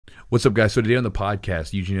What's up, guys? So today on the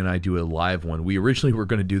podcast, Eugene and I do a live one. We originally were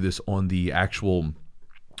going to do this on the actual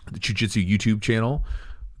Jiu-Jitsu YouTube channel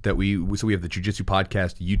so we have the Jiu-Jitsu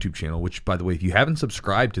podcast YouTube channel, which, by the way, if you haven't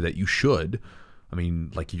subscribed to that, you should. I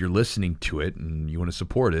mean, like, you're listening to it and you want to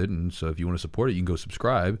support it, and so if you want to support it, you can go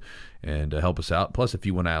subscribe and help us out. Plus, if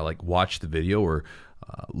you want to like watch the video or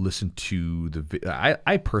listen to the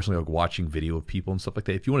I personally like watching video of people and stuff like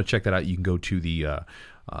that. If you want to check that out, you can go to the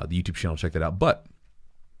YouTube channel, check that out. But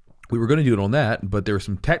we were going to do it on that, but there were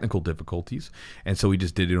some technical difficulties, and so we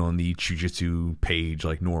just did it on the Jiu-Jitsu page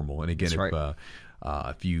like normal. And again,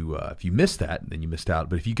 if you missed that, then you missed out.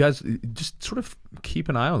 But if you guys just sort of keep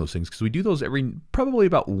an eye on those things, because we do those probably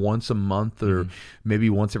about once a month or maybe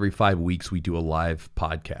once every 5 weeks, we do a live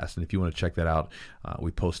podcast. And if you want to check that out,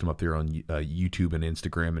 we post them up there on YouTube and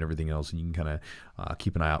Instagram and everything else, and you can kind of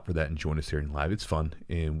keep an eye out for that and join us here in live. It's fun,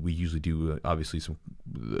 and we usually do obviously some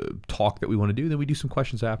talk that we want to do, then we do some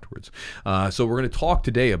questions afterwards. So we're going to talk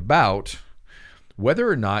today about whether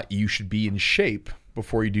or not you should be in shape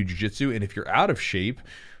before you do jiu-jitsu, and if you're out of shape,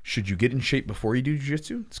 should you get in shape before you do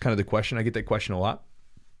jiu-jitsu? It's kind of the question. I get that question a lot,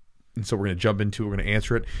 and so we're going to jump into it. We're going to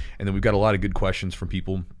answer it, and then we've got a lot of good questions from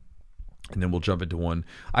people, and then we'll jump into one.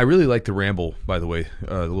 I really like the ramble, by the way,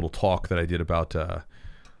 the little talk that I did about the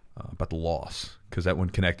loss, because that one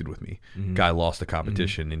connected with me. Guy lost a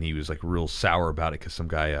competition, and he was like real sour about it because some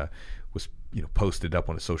guy was posted up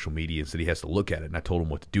on his social media and said he has to look at it, and I told him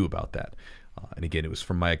what to do about that. And again, it was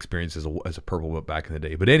from my experience as a purple belt back in the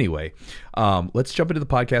day. But anyway, let's jump into the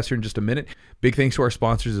podcast here in just a minute. Big thanks to our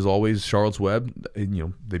sponsors, as always, Charlotte's Web.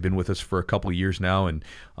 They've been with us for a couple of years now, and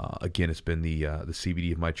again, it's been the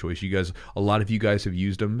CBD of my choice. A lot of you guys have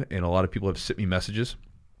used them, and a lot of people have sent me messages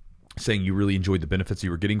saying you really enjoyed the benefits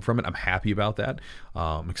you were getting from it. I'm happy about that.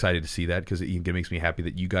 I'm excited to see that, because it makes me happy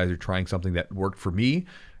that you guys are trying something that worked for me,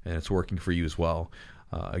 and it's working for you as well.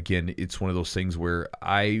 Again, it's one of those things where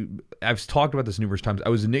I've talked about this numerous times. I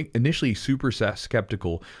was initially super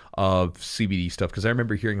skeptical of CBD stuff, because I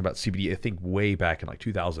remember hearing about CBD, I think way back in like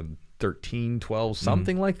 2013, 12,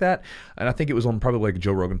 something like that. And I think it was on probably like a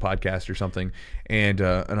Joe Rogan podcast or something. And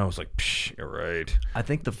I was like, psh, you're right. I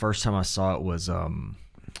think the first time I saw it was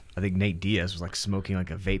I think Nate Diaz was like smoking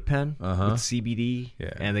like a vape pen with CBD,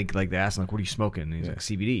 and they asked him like, "What are you smoking?" And he's like,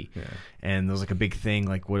 "CBD." And there was like a big thing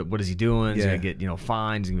like, "What is he doing? He's gonna get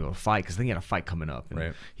fines. He's gonna go to a fight," because I think he had a fight coming up.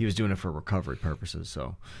 And he was doing it for recovery purposes.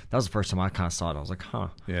 So that was the first time I kind of saw it. I was like, "Huh,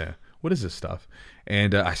 yeah, what is this stuff?"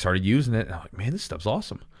 And I started using it, and I'm like, "Man, this stuff's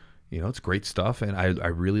awesome." It's great stuff, and I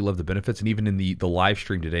really love the benefits. And even in the live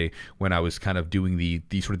stream today, when I was kind of doing the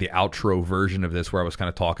sort of the outro version of this, where I was kind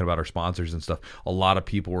of talking about our sponsors and stuff, a lot of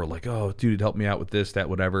people were like, "Oh, dude, help me out with this, that,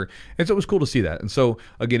 whatever." And so it was cool to see that. And so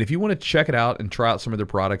again, if you want to check it out and try out some of their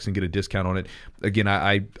products and get a discount on it, again,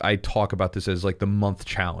 I talk about this as like the month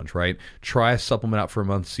challenge, right? Try a supplement out for a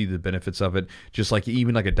month, see the benefits of it, just like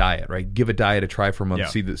even like a diet, right? Give a diet a try for a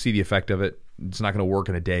month, see the effect of it. It's not going to work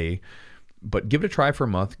in a day, but give it a try for a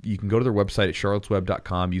month. You can go to their website at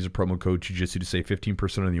charlottesweb.com, use a promo code Jiu-Jitsu to save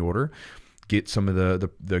 15% on the order. Get some of the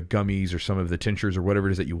gummies or some of the tinctures or whatever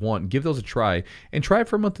it is that you want, and give those a try, and try it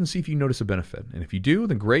for a month and see if you notice a benefit. And if you do,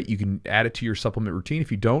 then great, you can add it to your supplement routine. If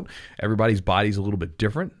you don't, everybody's body's a little bit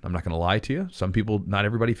different. I'm not going to lie to you. Some people, not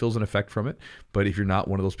everybody feels an effect from it, but if you're not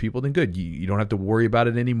one of those people, then good. You don't have to worry about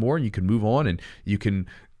it anymore, and you can move on, and you can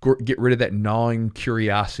get rid of that gnawing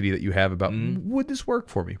curiosity that you have about, would this work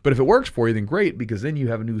for me? But if it works for you, then great, because then you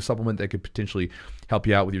have a new supplement that could potentially help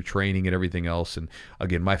you out with your training and everything else. And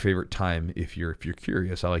again, my favorite time, if you're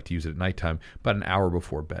curious, I like to use it at nighttime, about an hour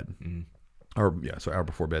before bed. So hour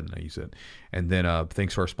before bed, then I use it. And then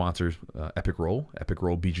thanks to our sponsors, Epic Roll,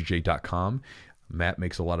 epicrollbjj.com. Matt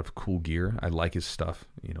makes a lot of cool gear. I like his stuff.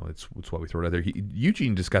 It's why we throw it out there.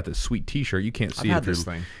 Eugene just got this sweet T-shirt. You can't see it if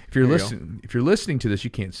you're listening. If you're listening to this, you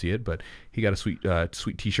can't see it, but he got a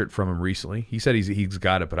sweet T-shirt from him recently. He said he's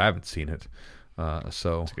got it, but I haven't seen it.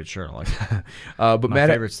 So it's a good shirt. I like it. But my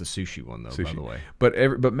favorite's the sushi one, though. By the way,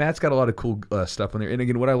 but Matt's got a lot of cool stuff on there. And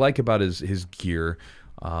again, what I like about his gear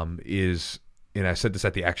is, and I said this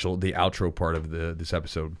at the outro part of this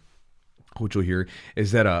episode, which you'll hear,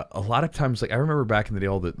 is that a lot of times, like I remember back in the day,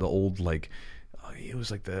 all the old like it was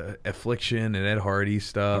like the Affliction and Ed Hardy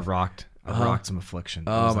stuff. I rocked some Affliction.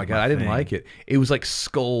 Oh my God, I didn't like it. It was like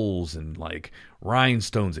skulls and like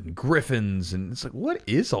rhinestones and griffins, and it's like, what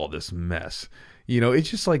is all this mess? It's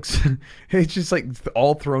just like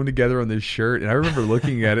all thrown together on this shirt. And I remember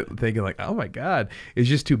looking at it thinking like, oh my God, it's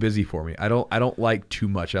just too busy for me. I don't like too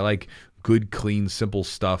much. I like good, clean, simple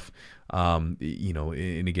stuff. And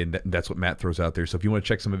again, that's what Matt throws out there. So if you want to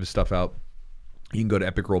check some of his stuff out, You can go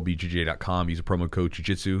to epicrollbjj.com, use a promo code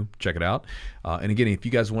Jiu-Jitsu, check it out. And again, if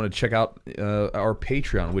you guys want to check out our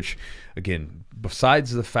Patreon, which, again,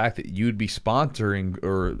 besides the fact that you'd be sponsoring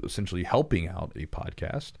or essentially helping out a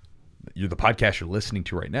podcast, you're the podcast you're listening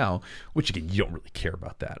to right now, which, again, you don't really care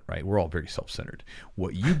about that, right? We're all very self-centered. I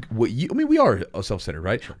mean, we are self-centered,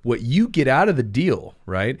 right? Sure. What you get out of the deal,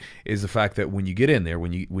 right, is the fact that when you get in there,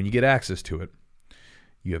 when you get access to it,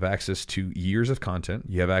 you have access to years of content.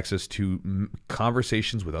 You have access to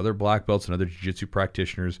conversations with other black belts and other jiu-jitsu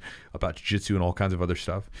practitioners about jiu-jitsu and all kinds of other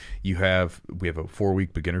stuff. We have a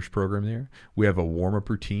 4-week beginners program there. We have a warm-up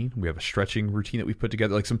routine. We have a stretching routine that we've put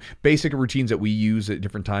together, like some basic routines that we use at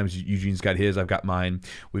different times. Eugene's got his, I've got mine.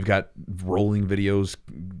 We've got rolling videos,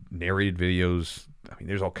 narrated videos. I mean,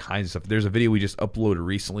 there's all kinds of stuff. There's a video we just uploaded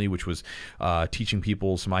recently, which was teaching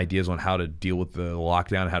people some ideas on how to deal with the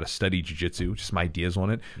lockdown, how to study jiu-jitsu, just some ideas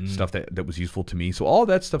on it, stuff that was useful to me. So all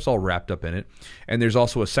that stuff's all wrapped up in it. And there's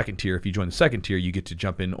also a second tier. If you join the second tier, you get to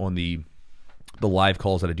jump in on the live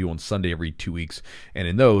calls that I do on Sunday every 2 weeks. And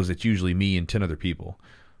in those, it's usually me and 10 other people.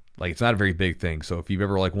 Like, it's not a very big thing. So if you've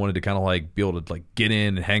ever like wanted to kind of like be able to like get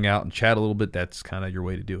in and hang out and chat a little bit, that's kind of your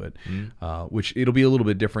way to do it. Which it'll be a little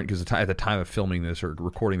bit different because at the time of filming this or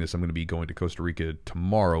recording this, I'm going to be going to Costa Rica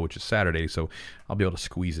tomorrow, which is Saturday. So I'll be able to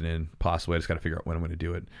squeeze it in possibly. I just got to figure out when I'm going to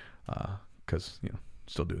do it because,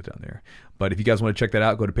 still do it down there. But if you guys want to check that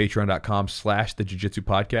out, go to patreon.com/the Jiu-Jitsu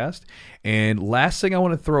podcast. And last thing I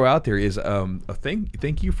want to throw out there is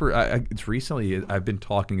thank you for it's recently I've been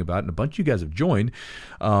talking about, and a bunch of you guys have joined.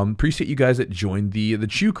 Appreciate you guys that joined the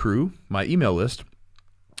Chew Crew, my email list.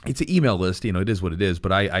 It's an email list, it is what it is,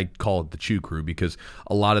 but I call it the Chew Crew because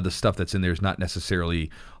a lot of the stuff that's in there is not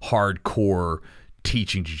necessarily hardcore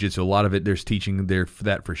teaching jiu-jitsu. A lot of it, there's teaching there for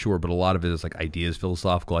that for sure, but a lot of it is like ideas,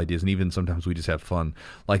 philosophical ideas, and even sometimes we just have fun.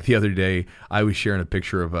 Like the other day, I was sharing a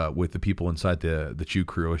picture of with the people inside the Chew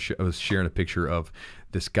Crew. I was sharing a picture of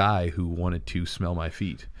this guy who wanted to smell my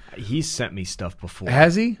feet. He's sent me stuff before.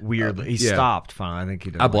 Has he? Weirdly. He stopped finally. I think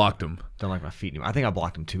he I blocked him. Don't like my feet anymore. I think I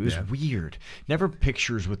blocked him too. It was weird. Never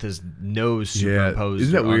pictures with his nose superimposed.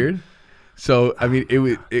 Isn't that weird? So I mean, it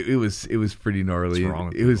was pretty gnarly. What's wrong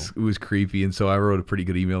with it was creepy, and so I wrote a pretty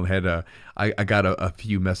good email and had I got a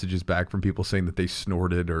few messages back from people saying that they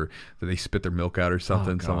snorted or that they spit their milk out or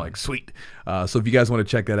something. So I'm like, sweet. So if you guys want to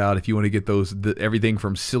check that out, if you want to get those everything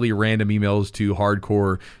from silly random emails to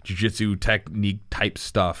hardcore jiu-jitsu technique type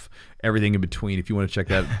stuff, everything in between. If you want to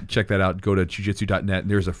check that out, go to jujitsu.net.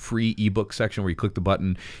 There's a free ebook section where you click the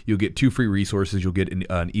button. You'll get 2 free resources. You'll get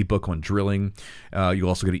an ebook on drilling. You'll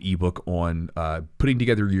also get an ebook on putting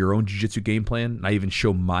together your own jiu-jitsu game plan. And I even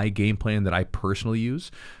show my game plan that I personally use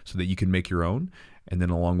so that you can make your own. And then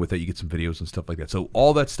along with that, you get some videos and stuff like that. So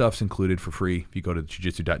all that stuff's included for free if you go to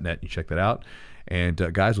jujitsu.net and you check that out. And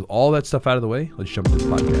guys, with all that stuff out of the way, let's jump into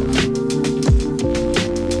the podcast.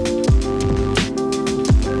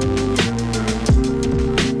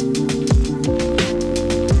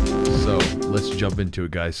 Let's jump into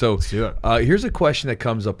it, guys. So here's a question that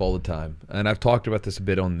comes up all the time, and I've talked about this a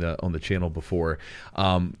bit on the channel before.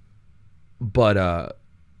 But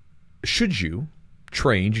should you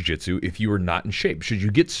train jiu-jitsu if you are not in shape? Should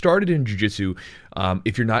you get started in jiu-jitsu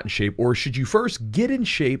if you're not in shape, or should you first get in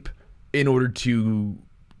shape in order to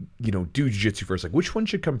do jiu-jitsu first? Like, which one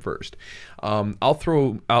should come first? I'll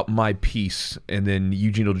throw out my piece, and then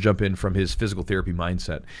Eugene will jump in from his physical therapy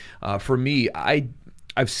mindset. For me,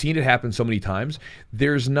 I've seen it happen so many times.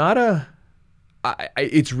 There's not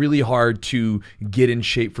it's really hard to get in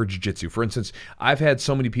shape for jiu-jitsu. For instance, I've had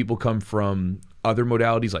so many people come from other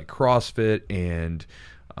modalities like CrossFit and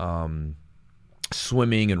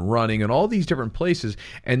swimming and running and all these different places.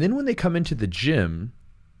 And then when they come into the gym,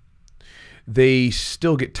 they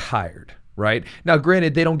still get tired. Right? Now,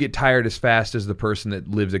 granted, they don't get tired as fast as the person that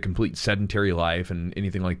lives a complete sedentary life and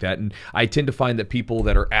anything like that. And I tend to find that people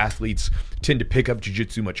that are athletes tend to pick up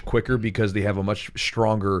jiu-jitsu much quicker because they have a much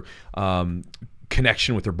stronger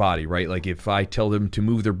connection with their body, right? Like if I tell them to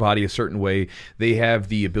move their body a certain way, they have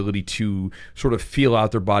the ability to sort of feel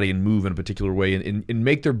out their body and move in a particular way and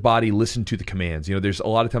make their body listen to the commands. There's a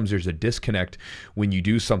lot of times there's a disconnect when you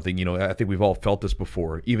do something. I think we've all felt this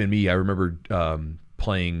before. Even me, I remember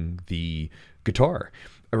playing the guitar.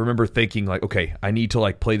 I remember thinking like, okay, I need to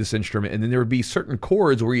like play this instrument, and then there would be certain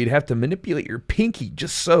chords where you'd have to manipulate your pinky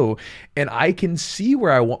just so, and I can see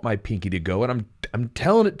where I want my pinky to go, and I'm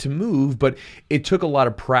telling it to move, but it took a lot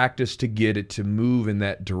of practice to get it to move in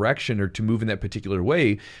that direction or to move in that particular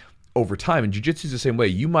way over time. And jiu-jitsu is the same way.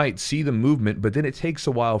 You might see the movement, but then it takes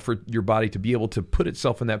a while for your body to be able to put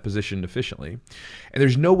itself in that position efficiently, and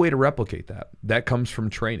there's no way to replicate that. That comes from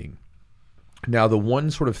training. Now, the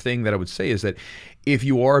one sort of thing that I would say is that if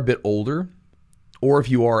you are a bit older, or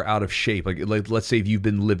if you are out of shape, like let's say if you've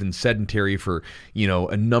been living sedentary for, you know,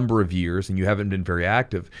 a number of years and you haven't been very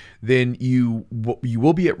active, then you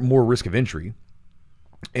will be at more risk of injury.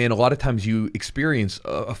 And a lot of times you experience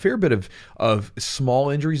a fair bit of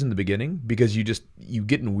small injuries in the beginning because you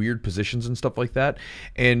get in weird positions and stuff like that.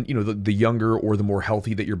 And, you know, the younger or the more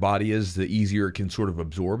healthy that your body is, the easier it can sort of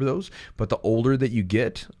absorb those. But the older that you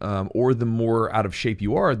get, or the more out of shape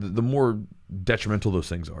you are, the more detrimental those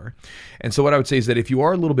things are. And so what I would say is that if you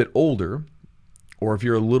are a little bit older, or if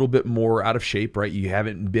you're a little bit more out of shape, right, you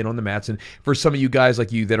haven't been on the mats, and for some of you guys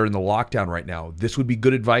like you that are in the lockdown right now, this would be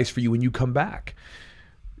good advice for you when you come back.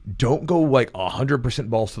 Don't go like 100%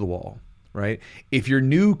 balls to the wall, right? If you're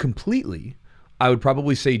new completely, I would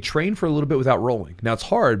probably say train for a little bit without rolling. Now, it's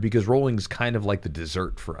hard because rolling is kind of like the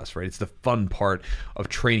dessert for us, right? It's the fun part of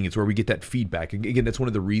training. It's where we get that feedback. Again, that's one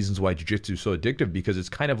of the reasons why Jiu-Jitsu is so addictive, because it's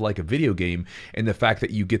kind of like a video game in the fact that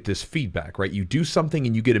you get this feedback, right? You do something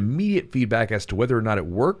and you get immediate feedback as to whether or not it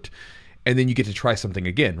worked, and then you get to try something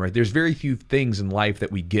again, right? There's very few things in life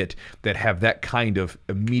that we get that have that kind of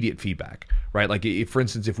immediate feedback, right? Like, if, for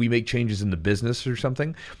instance, if we make changes in the business or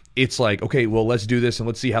something, it's like, okay, well, let's do this and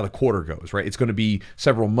let's see how the quarter goes, right? It's going to be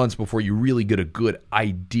several months before you really get a good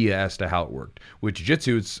idea as to how it worked. With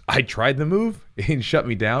Jiu-Jitsu, it's I tried the move and shut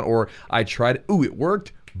me down, or I tried, ooh, it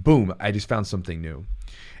worked, boom, I just found something new.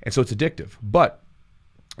 And so it's addictive. But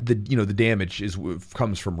the damage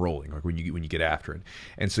comes from rolling, like when you get after it.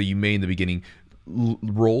 And so you may in the beginning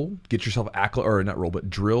roll, get yourself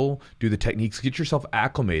drill, do the techniques, get yourself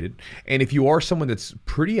acclimated. And if you are someone that's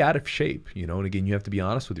pretty out of shape, and again, you have to be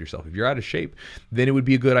honest with yourself. If you're out of shape, then it would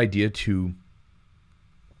be a good idea to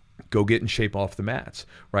go get in shape off the mats,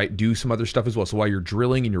 right? Do some other stuff as well. So while you're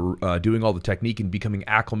drilling and you're doing all the technique and becoming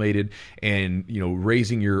acclimated and,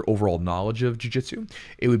 raising your overall knowledge of Jiu-Jitsu,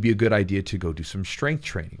 it would be a good idea to go do some strength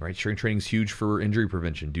training, right? Strength training is huge for injury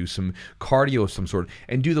prevention. Do some cardio of some sort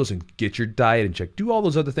and do those and get your diet in check. Do all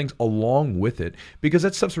those other things along with it, because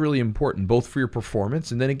that stuff's really important, both for your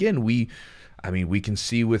performance. And then again, we can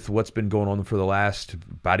see with what's been going on for the last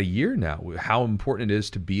about a year now, how important it is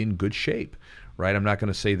to be in good shape. Right, I'm not going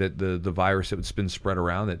to say that the virus that's been spread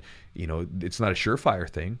around, that it's not a surefire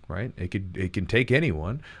thing, right? It can take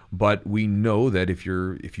anyone, but we know that if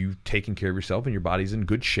you've taken care of yourself and your body's in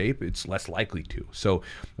good shape, it's less likely to. So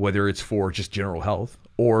whether it's for just general health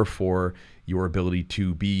or for your ability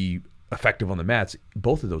to be effective on the mats,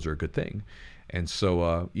 both of those are a good thing. And so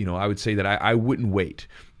I would say that I wouldn't wait,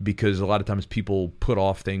 because a lot of times people put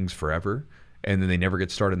off things forever, and then they never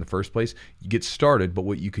get started in the first place. You get started, but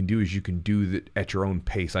what you can do is you can do that at your own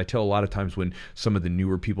pace. I tell a lot of times when some of the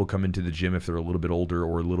newer people come into the gym, if they're a little bit older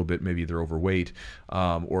or a little bit, maybe they're overweight,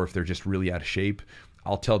 or if they're just really out of shape,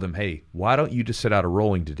 I'll tell them, hey, why don't you just sit out of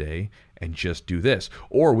rolling today and just do this?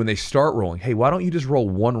 Or when they start rolling, hey, why don't you just roll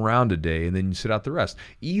one round a day and then you sit out the rest?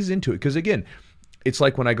 Ease into it. Because again, it's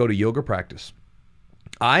like when I go to yoga practice,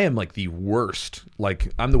 I am like the worst.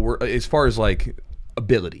 Like I'm the worst as far as like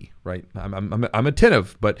ability, right? I'm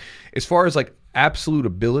attentive, but as far as like absolute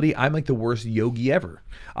ability, I'm like the worst yogi ever.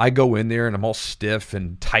 I go in there and I'm all stiff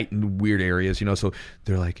and tight in weird areas, so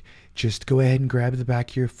they're like, just go ahead and grab the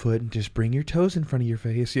back of your foot and just bring your toes in front of your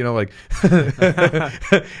face, like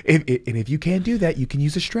if you can't do that, you can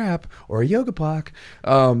use a strap or a yoga block.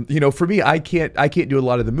 For me, I can't do a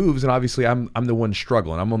lot of the moves, and obviously I'm the one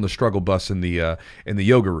struggling. I'm on the struggle bus in the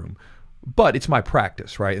yoga room. But it's my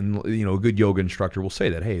practice, right? And, a good yoga instructor will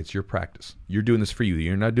say that, hey, it's your practice. You're doing this for you.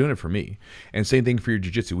 You're not doing it for me. And same thing for your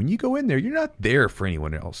jiu-jitsu. When you go in there, you're not there for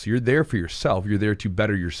anyone else. You're there for yourself. You're there to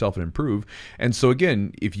better yourself and improve. And so,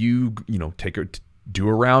 again, if you, do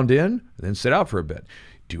a round in, then sit out for a bit.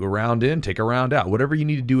 Do a round in, take a round out. Whatever you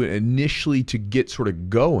need to do initially to get sort of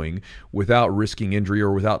going without risking injury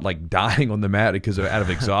or without like dying on the mat out of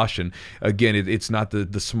exhaustion. Again, it's not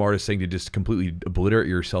the smartest thing to just completely obliterate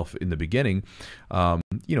yourself in the beginning.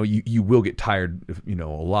 You will get tired, a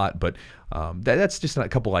lot, but that's just a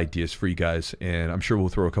couple ideas for you guys, and I'm sure we'll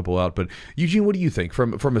throw a couple out. But Eugene, what do you think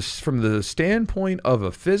from the standpoint of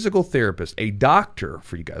a physical therapist, a doctor,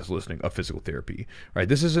 for you guys listening, of physical therapy, right?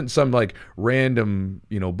 This isn't some like random,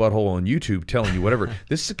 butthole on YouTube telling you whatever.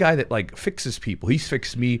 This is a guy that like fixes people. He's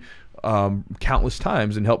fixed me countless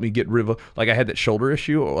times and helped me get rid of, like, I had that shoulder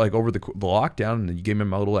issue like over the lockdown, and then you gave me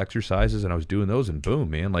my little exercises and I was doing those, and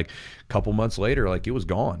boom, man, like a couple months later, like it was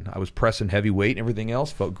gone. I was pressing heavy weight and everything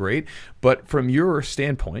else, felt great. But from your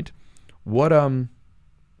standpoint, what do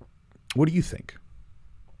you think?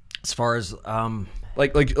 As far as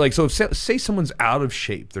so say someone's out of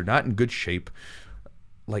shape, they're not in good shape,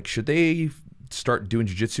 like should they start doing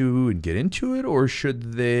jiu-jitsu and get into it, or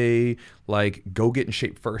should they like go get in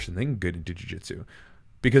shape first and then get into jiu-jitsu?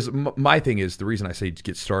 Because my thing is, the reason I say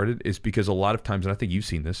get started is because a lot of times, and I think you've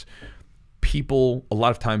seen this, people a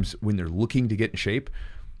lot of times when they're looking to get in shape,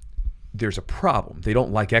 there's a problem. They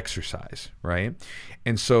don't like exercise, right?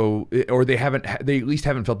 And so, or they at least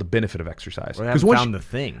haven't felt the benefit of exercise. Or they haven't found the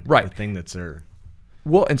thing, right? The thing that's their...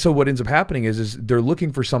 Well, and so what ends up happening is they're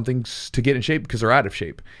looking for something to get in shape because they're out of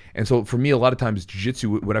shape. And so for me, a lot of times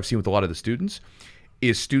jiu-jitsu, what I've seen with a lot of the students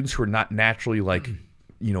is students who are not naturally like,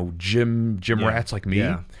 gym rats like me.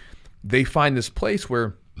 Yeah. They find this place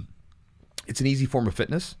where it's an easy form of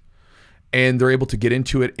fitness and they're able to get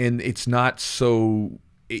into it, and it's not so...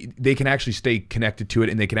 They can actually stay connected to it,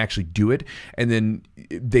 and they can actually do it, and then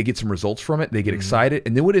they get some results from it. They get excited,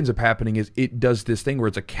 and then what ends up happening is it does this thing where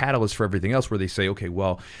it's a catalyst for everything else, where they say, okay,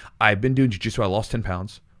 well, I've been doing jiu-jitsu. I lost 10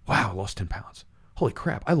 pounds. Wow, I lost 10 pounds. Holy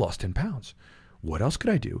crap, I lost 10 pounds. What else could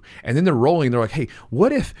I do? And then they're rolling. They're like, hey,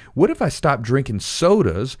 what if I stopped drinking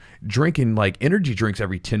sodas, drinking like energy drinks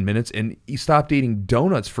every 10 minutes, and stopped eating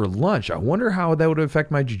donuts for lunch? I wonder how that would affect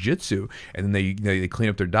my jiu-jitsu. And then they clean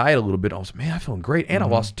up their diet a little bit. I was like, man, I'm feeling great. And I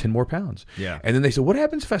lost 10 more pounds. Yeah. And then they said, what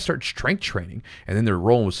happens if I start strength training? And then they're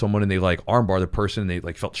rolling with someone and they like armbar the person and they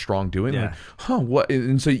like felt strong doing it. Like, what?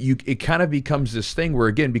 And so it kind of becomes this thing where,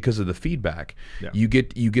 again, because of the feedback, you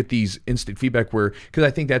get these instant feedback where, because I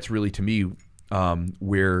think that's really, to me,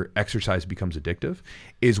 where exercise becomes addictive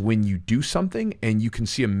is when you do something and you can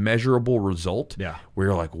see a measurable result where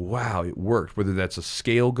you're like, wow, it worked. Whether that's a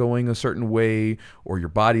scale going a certain way or your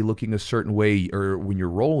body looking a certain way, or when you're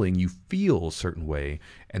rolling, you feel a certain way.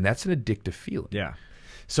 And that's an addictive feeling. Yeah.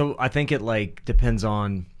 So I think it like depends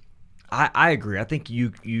on, I agree. I think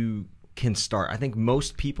you can start. I think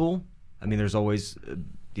most people, I mean, there's always,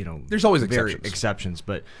 there's always exceptions,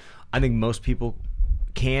 but I think most people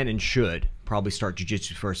can and should probably start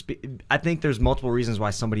jiu-jitsu first. I think there's multiple reasons why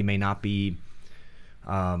somebody may not be,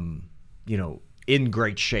 in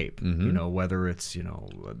great shape, whether it's,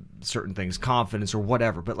 certain things, confidence or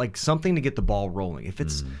whatever, but like something to get the ball rolling. If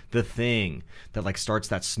it's the thing that like starts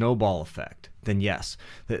that snowball effect, then yes.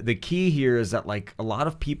 The key here is that like a lot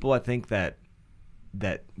of people, I think that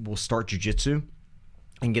will start jiu-jitsu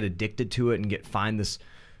and get addicted to it and find this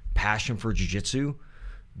passion for jiu-jitsu,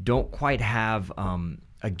 don't quite have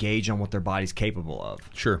a gauge on what their body's capable of.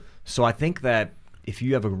 Sure. So I think that if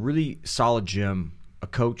you have a really solid gym, a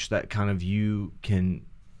coach that kind of you can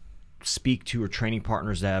speak to, or training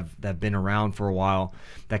partners that have been around for a while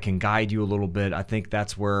that can guide you a little bit, I think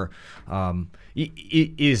that's where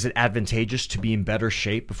is it advantageous to be in better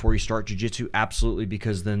shape before you start jiu-jitsu? Absolutely,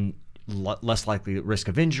 because then less likely risk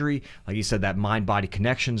of injury. Like you said, that mind-body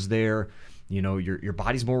connection's there. Your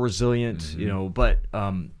body's more resilient, but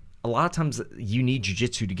a lot of times you need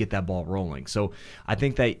jiu-jitsu to get that ball rolling. So I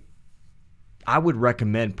think that I would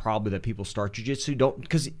recommend probably that people start jiu-jitsu.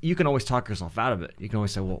 Because you can always talk yourself out of it. You can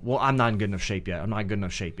always say, well, I'm not in good enough shape yet. I'm not in good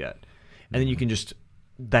enough shape yet. And then you can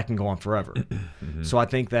that can go on forever. So I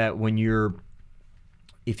think that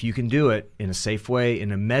if you can do it in a safe way,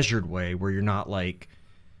 in a measured way, where you're not like,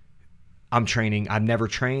 I've never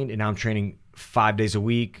trained and now I'm training 5 days a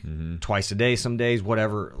week, twice a day, some days,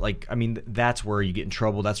 whatever. Like, I mean, that's where you get in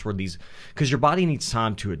trouble. That's where because your body needs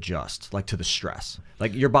time to adjust, like to the stress.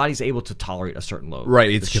 Like your body's able to tolerate a certain load.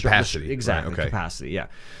 Right. It's capacity. Exactly. Right, okay. Capacity. Yeah.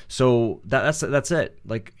 So that's it.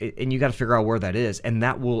 Like, and you got to figure out where that is, and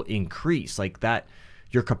that will increase like that.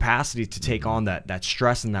 Your capacity to take on that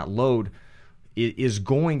stress and that load is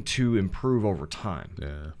going to improve over time.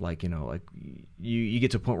 Yeah. Like, you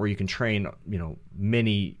get to a point where you can train,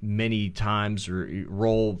 many times or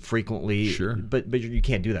roll frequently. Sure. But you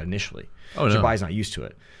can't do that initially. Oh, no. Your body's not used to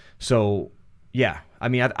it. So, yeah. I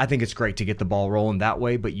mean, I think it's great to get the ball rolling that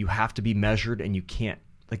way, but you have to be measured, and you can't,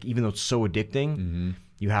 like, even though it's so addicting,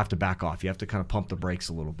 you have to back off. You have to kind of pump the brakes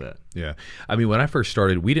a little bit. Yeah. I mean, when I first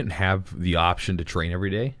started, we didn't have the option to train every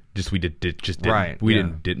day. We didn't. Right. We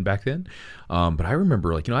didn't back then. But I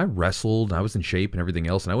remember, like, I wrestled and I was in shape and everything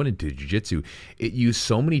else, and I went into jiu-jitsu. It used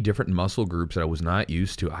so many different muscle groups that I was not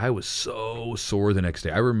used to. I was so sore the next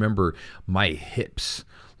day. I remember my hips,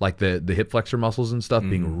 like the hip flexor muscles and stuff,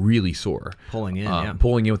 being really sore. Pulling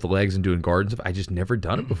in with the legs and doing guard and stuff. I just never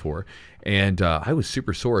done it before. And I was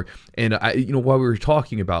super sore. And while we were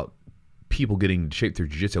talking about people getting in shape through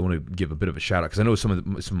jiu-jitsu, I want to give a bit of a shout out, because I know some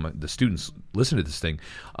of the students listen to this thing.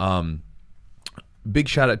 Big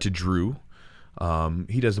shout out to Drew.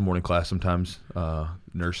 He does the morning class sometimes,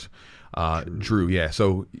 nurse. Drew, yeah.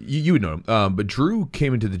 So you would know him. But Drew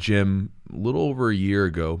came into the gym a little over a year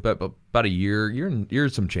ago, about a year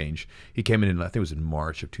and some change. He came in, I think it was in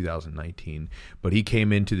March of 2019. But he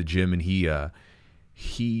came into the gym and he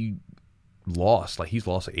he's lost like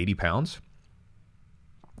 80 pounds.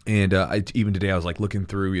 And even today I was like looking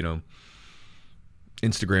through,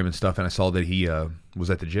 Instagram and stuff, and I saw that he was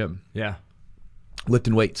at the gym. Yeah.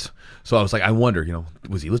 Lifting weights. So I was like, I wonder,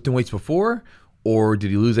 was he lifting weights before, or did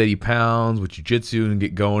he lose 80 pounds with jiu-jitsu and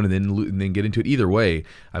get going and then get into it? Either way,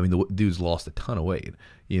 I mean, the dude's lost a ton of weight,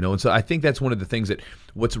 and so I think that's one of the things that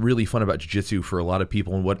what's really fun about jiu-jitsu for a lot of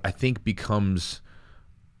people, and what I think becomes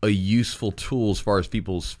a useful tool as far as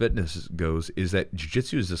people's fitness goes, is that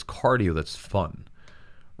jiu-jitsu is this cardio that's fun.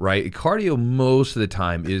 Right, cardio most of the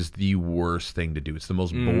time is the worst thing to do. It's the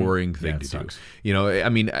most boring thing to sucks. do. I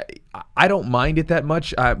mean, I don't mind it that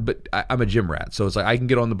much, but I'm a gym rat, so it's like I can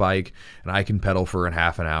get on the bike and I can pedal for a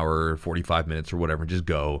half an hour, 45 minutes, or whatever, and just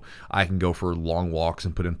go. I can go for long walks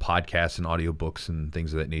and put in podcasts and audiobooks and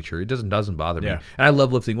things of that nature. It doesn't bother me, and I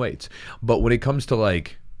love lifting weights. But when it comes to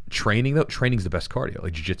like training, though, training's the best cardio,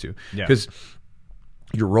 like jiu-jitsu, because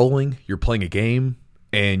you're rolling, you're playing a game,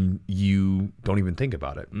 and you don't even think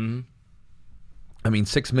about it. I mean,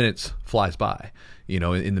 6 minutes flies by,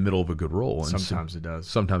 in the middle of a good roll. And sometimes it does.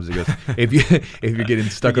 Sometimes it goes. If you're getting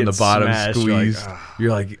stuck on the bottom, smashed, squeezed,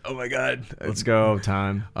 you're like, oh my God, let's go,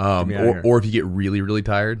 time. Or if you get really, really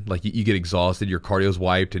tired, like you get exhausted, your cardio's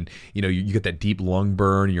wiped, and you get that deep lung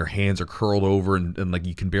burn, and your hands are curled over, and like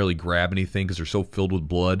you can barely grab anything because they're so filled with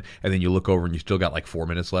blood. And then you look over and you still got like 4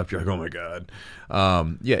 minutes left. You're like, oh my God.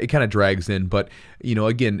 It kind of drags in, but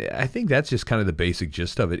again, I think that's just kind of the basic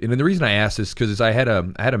gist of it. And then the reason I asked this because I had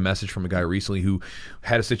a message from a guy recently who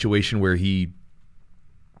had a situation where he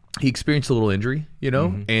experienced a little injury,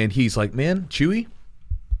 and he's like, man, Chewy,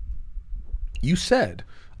 you said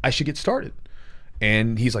I should get started.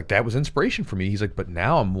 And he's like, that was inspiration for me. He's like, but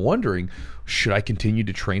now I'm wondering, should I continue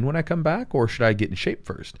to train when I come back, or should I get in shape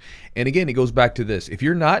first? And again, it goes back to this. If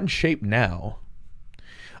you're not in shape now,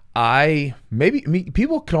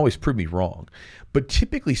 people can always prove me wrong, but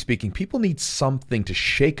typically speaking, people need something to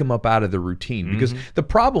shake them up out of the routine, because the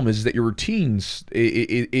problem is that your routines,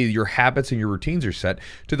 your habits and your routines are set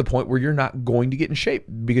to the point where you're not going to get in shape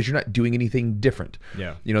because you're not doing anything different.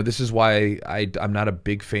 Yeah. This is why I'm not a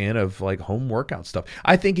big fan of like home workout stuff.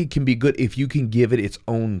 I think it can be good if you can give it its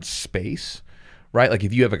own space. Right, like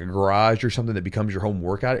if you have like a garage or something that becomes your home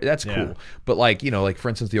workout, that's cool. But like like for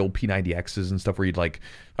instance, the old P90Xs and stuff, where you'd like,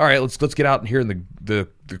 all right, let's get out here in the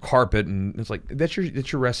carpet, and it's like that's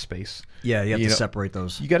your rest space. Yeah, you have to separate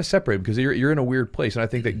those. You got to separate them because you're in a weird place, and I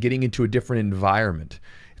think that getting into a different environment,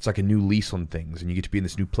 it's like a new lease on things, and you get to be in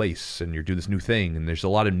this new place, and you're doing this new thing, and there's a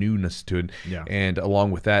lot of newness to it. Yeah. And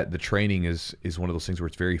along with that, the training is one of those things where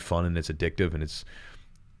it's very fun and it's addictive, and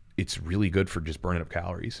it's really good for just burning up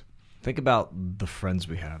calories. Think about the friends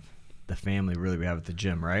we have, the family really we have at the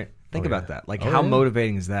gym, right? Think about that. Like how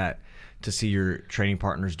motivating is that to see your training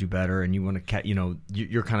partners do better, and you want to,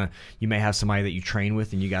 you're kind of, you may have somebody that you train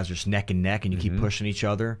with, and you guys are just neck and neck, and you keep pushing each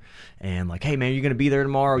other, and like, hey man, you're gonna be there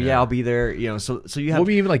tomorrow? Yeah, I'll be there. So you have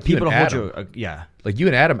even like people to hold you. Like you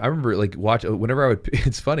and Adam, I remember like whenever I would.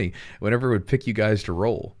 It's funny whenever I would pick you guys to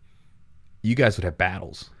roll, you guys would have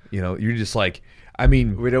battles. You're just like. I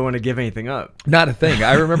mean, we don't want to give anything up. Not a thing.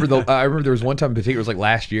 I remember there was one time in particular, it was like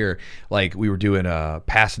last year, like we were doing a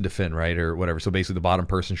pass and defend, right, or whatever. So basically, the bottom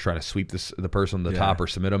person's trying to sweep the person on the top or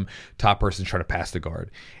submit them. Top person's trying to pass the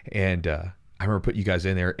guard. And I remember putting you guys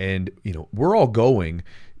in there, and we're all going,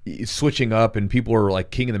 switching up, and people are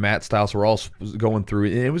like king of the mat style, so we're all going through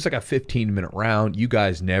it, and it was like a 15-minute round. You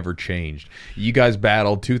guys never changed. You guys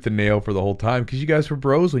battled tooth and nail for the whole time because you guys were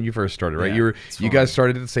bros when you first started, right? You guys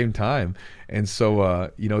started at the same time, and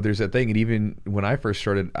so there's that thing. And even when I first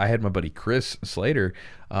started, I had my buddy Chris Slater.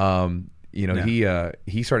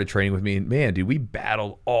 He started training with me, and man, dude, we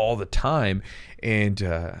battled all the time. And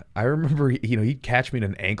I remember, he'd catch me in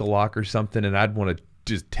an ankle lock or something, and I'd want to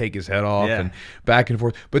just take his head off and back and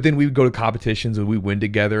forth. But then we would go to competitions and we win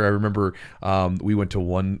together. I remember we went to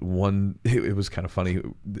one. It was kind of funny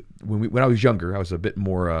when I was younger. I was a bit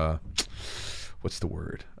more what's the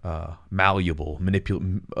word? Malleable,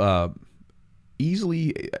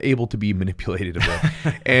 easily able to be manipulated a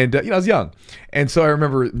bit. And I was young, and so I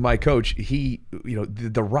remember my coach. The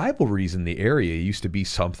rivalries in the area used to be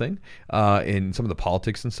something in some of the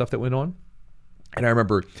politics and stuff that went on. And I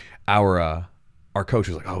remember our coach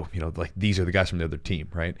was like, oh, like these are the guys from the other team,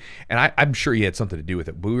 right? And I'm sure he had something to do with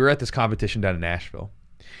it. But we were at this competition down in Nashville,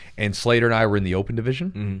 and Slater and I were in the open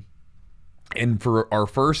division. And for our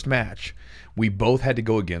first match, we both had to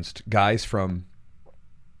go against guys from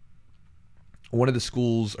one of the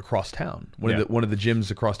schools across town, one of the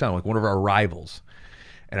gyms across town, like one of our rivals.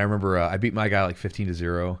 And I remember I beat my guy like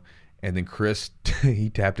 15-0, and then Chris he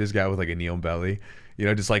tapped his guy with like a knee on belly. You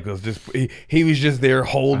know, just like he was just there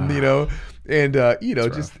holding, you know, and you know,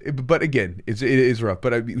 just but again, it is rough.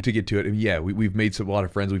 But to get to it, yeah, we've made a lot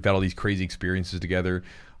of friends. We've had all these crazy experiences together,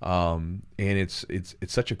 and it's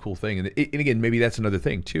such a cool thing. And again, maybe that's another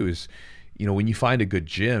thing too is, you know, when you find a good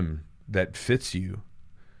gym that fits you,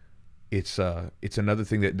 it's another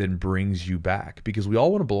thing that then brings you back, because we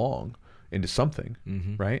all want to belong into something,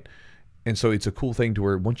 right? And so it's a cool thing to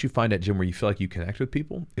where once you find that gym where you feel like you connect with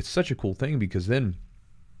people, it's such a cool thing, because then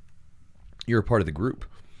you're a part of the group.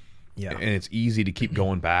 Yeah. And it's easy to keep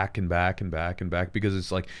going back and back and back and back, because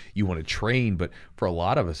it's like you want to train, but for a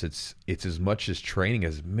lot of us it's as much as training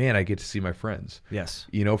as, man, I get to see my friends. Yes.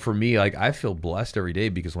 You know, for me, like I feel blessed every day,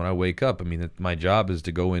 because when I wake up, I mean, my job is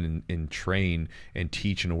to go in and train and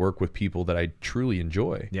teach and work with people that I truly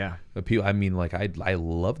enjoy. Yeah. The people, I mean, like I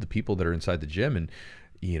love the people that are inside the gym, and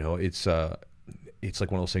you know, it's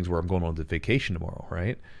like one of those things where I'm going on the vacation tomorrow,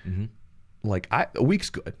 right? Like a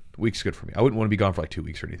week's good. A week's good for me. I wouldn't want to be gone for like 2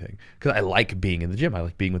 weeks or anything, because I like being in the gym. I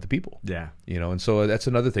like being with the people. Yeah. You know, and so that's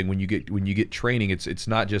another thing when you get training. It's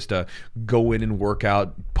not just a go in and work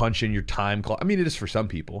out, punch in your time clock. I mean, it is for some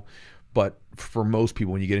people, but for most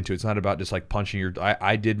people, when you get into it, it's not about just like punching your.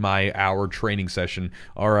 I did my hour training session.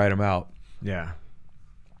 All right, I'm out. Yeah.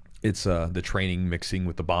 It's the training mixing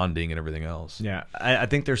with the bonding and everything else. Yeah, I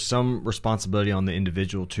think there's some responsibility on the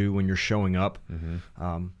individual too when you're showing up.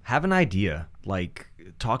 Have an idea, like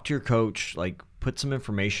talk to your coach, like put some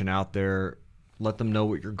information out there, let them know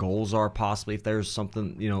what your goals are. Possibly if there's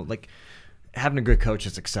something, you know, like having a good coach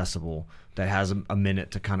that's accessible, that has a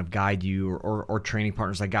minute to kind of guide you, or training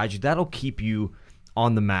partners that guide you. That'll keep you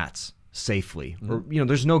on the mats safely. Or you know,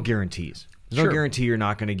 there's no guarantees. There's no guarantee you're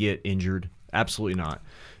not going to get injured. Absolutely not.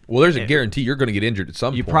 Well, there's a guarantee you're going to get injured at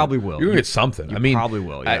some point. You probably will. You're going to get something. I mean, probably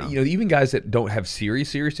will. Yeah. You know, even guys that don't have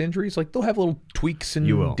serious injuries, like they'll have little tweaks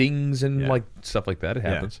and dings and like stuff like that. It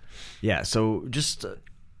happens. Yeah. So just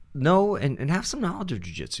know and have some knowledge of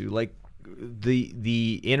jiu-jitsu. Like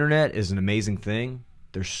the internet is an amazing thing.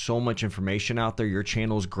 There's so much information out there. Your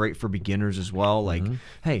channel is great for beginners as well. Like,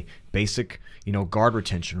 hey, basic, you know, guard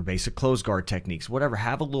retention or basic close guard techniques, whatever.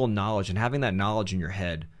 Have a little knowledge, and having that knowledge in your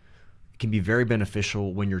head can be very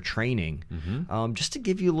beneficial when you're training, just to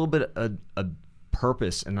give you a little bit of a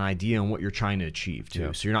purpose and an idea on what you're trying to achieve too.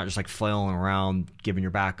 Yeah. So you're not just like flailing around giving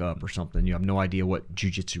your back up or something. You have no idea what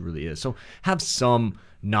jiu-jitsu really is. So have some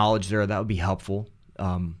knowledge there. That would be helpful.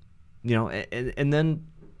 You know, and then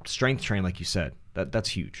strength train, like you said. That's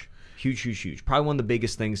huge. Huge. Probably one of the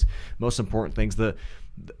biggest things, most important things. The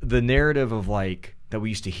narrative of like that we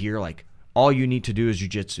used to hear, like, all you need to do is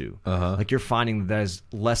jiu-jitsu. Like you're finding that is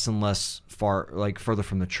less and less further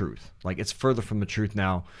from the truth. Like it's further from the truth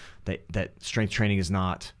now that strength training is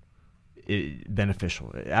not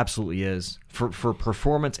beneficial. It absolutely is for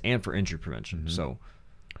performance and for injury prevention. So,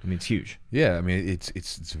 I mean, it's huge. Yeah, I mean,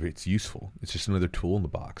 it's useful. It's just another tool in the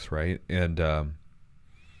box, right? And I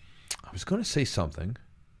was going to say something,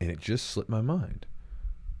 and it just slipped my mind.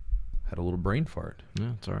 Had a little brain fart.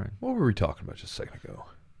 Yeah, it's all right. What were we talking about just a second ago?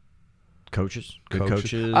 Coaches.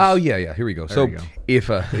 Coaches. Oh yeah. Here we go. So if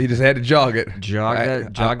he just had to jog it, jog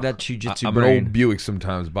that jiu-jitsu I'm brain. an old Buick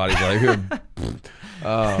sometimes. Body's like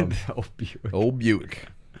old Buick.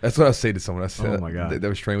 That's what I say to someone. I said, oh my god, that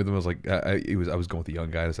was training with him. I was like, I was going with the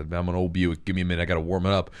young guy. I said, man, I'm an old Buick. Give me a minute. I got to warm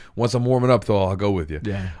it up. Once I'm warming up, though, I'll go with you.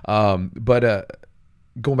 Yeah. But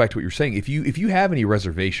going back to what you're saying, if you have any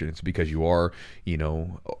reservations because you are, you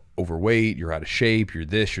know, overweight, you're out of shape, you're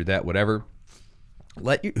this, you're that, whatever.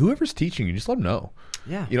 Whoever's teaching you, just let them know.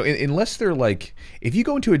 Yeah. You know, unless they're like, if you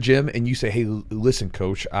go into a gym and you say, hey, listen,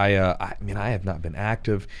 coach, I mean, I have not been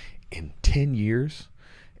active in 10 years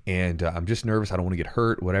and I'm just nervous. I don't want to get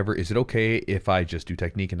hurt, whatever. Is it okay if I just do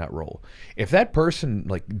technique and not roll? If that person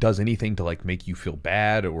like does anything to like make you feel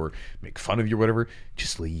bad or make fun of you or whatever,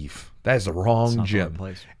 just leave. That is the wrong gym.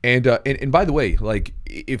 And by the way, like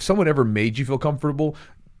if someone ever made you feel comfortable,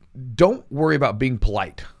 don't worry about being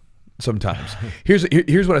polite. Sometimes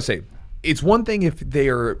here's what I say. It's one thing if they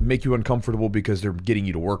make you uncomfortable because they're getting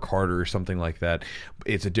you to work harder or something like that.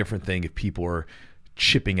 It's a different thing if people are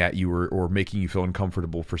chipping at you or making you feel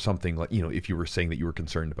uncomfortable for something, like, you know, if you were saying that you were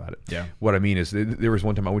concerned about it. Yeah. What I mean is there was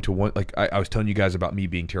one time I went to I was telling you guys about me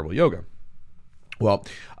being terrible at yoga. Well,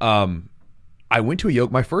 I went to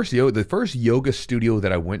the first yoga studio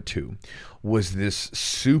that I went to was this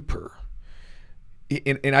super.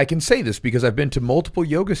 And I can say this because I've been to multiple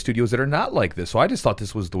yoga studios that are not like this. So I just thought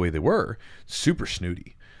this was the way they were. Super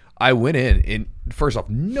snooty. I went in, and first off,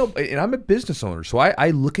 and I'm a business owner, so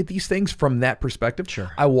I look at these things from that perspective.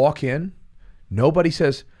 Sure. I walk in, nobody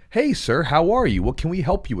says, hey, sir, how are you? What can we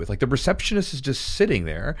help you with? Like the receptionist is just sitting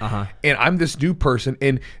there, and I'm this new person,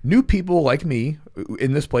 and new people like me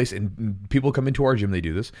in this place, and people come into our gym, they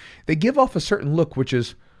do this. They give off a certain look, which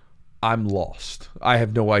is, I'm lost. I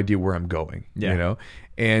have no idea where I'm going, you know?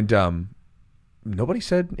 And nobody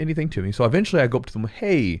said anything to me. So eventually I go up to them,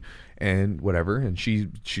 hey, and whatever, and she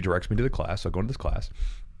directs me to the class. So I go into this class,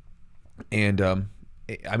 and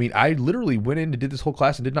I mean, I literally went in and did this whole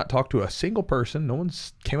class and did not talk to a single person. No one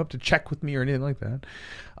came up to check with me or anything like that.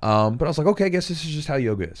 But I was like, okay, I guess this is just how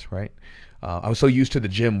yoga is, right? I was so used to the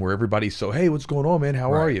gym where everybody's so, hey, what's going on, man?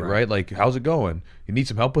 How are you, right? Like, how's it going? You need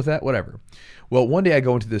some help with that? Whatever. Well, one day I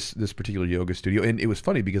go into this particular yoga studio, and it was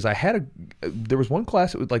funny because I had there was one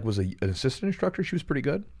class that was an assistant instructor. She was pretty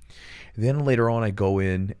good. Then later on, I go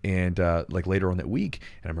in, and like later on that week,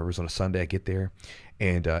 and I remember it was on a Sunday. I get there,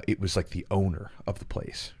 and it was like the owner of the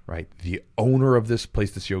place, right? The owner of this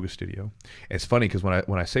place, this yoga studio. And it's funny because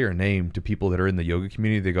when I say her name to people that are in the yoga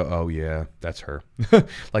community, they go, "Oh yeah, that's her."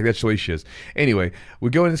 Like that's the way she is. Anyway, we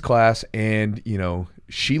go in this class, and you know,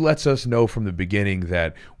 she lets us know from the beginning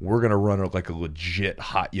that we're gonna run like a legit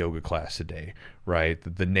hot yoga class today, right?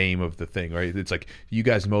 The name of the thing, right? It's like, you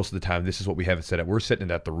guys, most of the time, this is what we have it set up. We're setting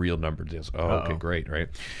it at the real number. Okay, great, right?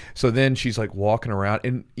 So then she's like walking around,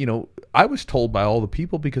 and you know, I was told by all the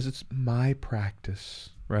people, because it's my practice,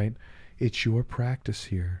 right? It's your practice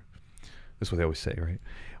here. That's what they always say, right?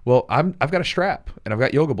 Well, I've got a strap and I've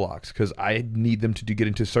got yoga blocks because I need them to get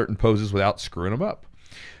into certain poses without screwing them up.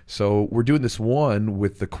 So we're doing this one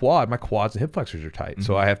with the quad. My quads and hip flexors are tight,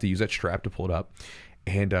 so I have to use that strap to pull it up.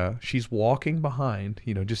 And she's walking behind,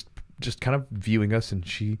 you know, just kind of viewing us, and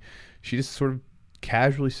she just sort of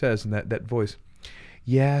casually says in that voice,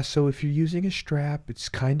 yeah, so if you're using a strap, it's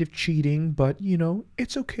kind of cheating, but, you know,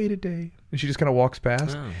 it's okay today. And she just kind of walks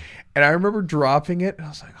past. Oh. And I remember dropping it, and I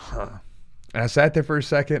was like, huh. And I sat there for a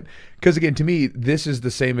second, because, again, to me, this is the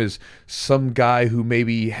same as some guy who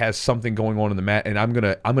maybe has something going on in the mat, and I'm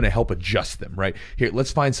gonna help adjust them, right? Here,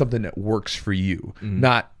 let's find something that works for you,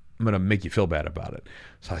 not I'm going to make you feel bad about it.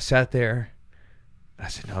 So I sat there. I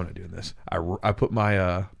said, no, I'm not doing this. I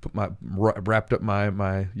wrapped up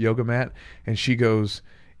my yoga mat, and she goes,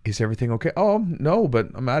 is everything okay? Oh, no, but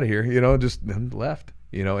I'm out of here. You know, just left.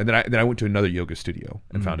 You know, and then I went to another yoga studio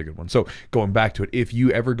and found a good one. So going back to it, if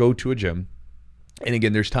you ever go to a gym, and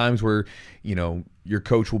again, there's times where, you know, your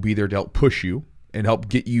coach will be there to help push you and help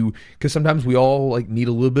get you, because sometimes we all like need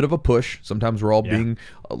a little bit of a push. Sometimes we're all being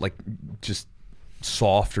like just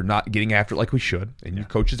soft or not getting after it like we should, and your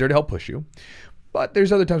coach is there to help push you. But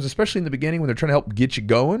there's other times, especially in the beginning, when they're trying to help get you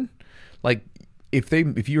going, like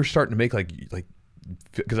if you're starting to make like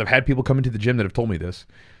because I've had people come into the gym that have told me this,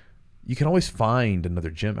 you can always find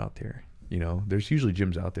another gym out there. You know, there's usually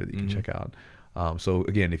gyms out there that you can check out. So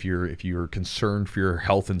again, if you're concerned for your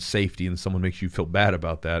health and safety, and someone makes you feel bad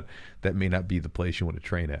about that, that may not be the place you want to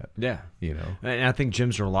train at. Yeah, you know. And I think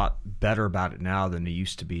gyms are a lot better about it now than they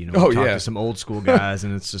used to be. You know, we talk to some old school guys,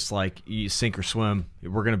 and it's just like, you sink or swim.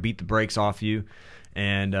 We're gonna beat the brakes off you,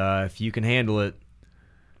 and if you can handle it,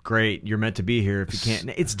 great. You're meant to be here. If you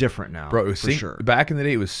can't, it's different now, bro. For sure. Back in the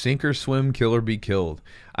day, it was sink or swim, kill or be killed.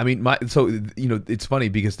 I mean, so you know, it's funny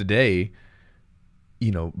because today, you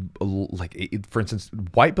know, like for instance,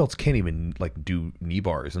 white belts can't even like do knee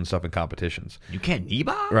bars and stuff in competitions. You can't knee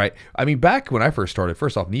bar? Right. I mean, back when I first started,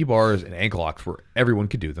 first off, knee bars and ankle locks were, everyone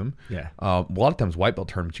could do them. Yeah. A lot of times white belt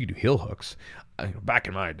tournaments, you could do heel hooks. Back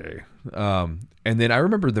in my day. And then I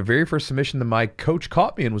remember the very first submission that my coach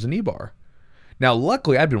caught me in was a knee bar. Now,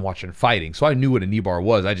 luckily, I'd been watching fighting, so I knew what a knee bar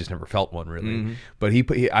was. I just never felt one, really. But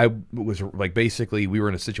I was like, basically, we were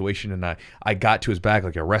in a situation, and I got to his back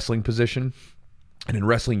like a wrestling position. And in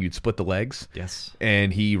wrestling, you'd split the legs. Yes.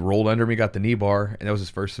 And he rolled under me, got the knee bar, and that was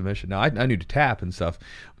his first submission. Now, I knew to tap and stuff,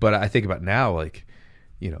 but I think about now, like,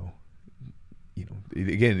 you know,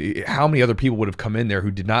 again, how many other people would have come in there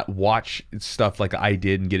who did not watch stuff like I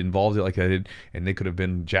did and get involved like I did, and they could have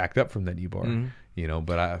been jacked up from that knee bar, you know,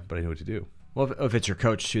 but I knew what to do. Well, if it's your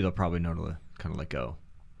coach, too, they'll probably know to kind of let go.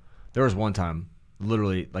 There was one time,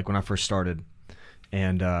 literally, like when I first started,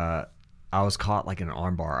 and I was caught like in an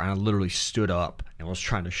arm bar, and I literally stood up and was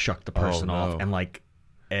trying to shuck the person off,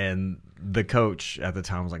 and the coach at the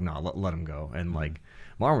time was like, no, let him go. And like,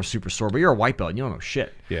 my arm was super sore, but you're a white belt and you don't know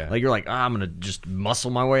shit. Yeah. Like, you're like, I'm going to just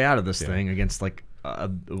muscle my way out of this thing against like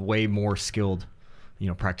a way more skilled, you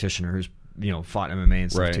know, practitioner who's, you know, fought MMA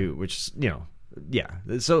and stuff too, which, you know,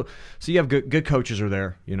 so you have good coaches are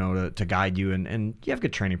there, you know, to guide you, and you have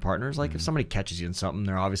good training partners. Like if somebody catches you in something,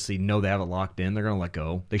 they're obviously know they have it locked in. They're going to let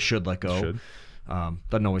go. They should let go.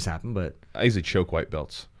 Doesn't always happen, but I usually choke white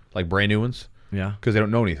belts, like brand new ones. Yeah. Because they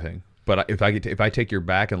don't know anything. But if I take your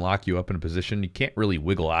back and lock you up in a position, you can't really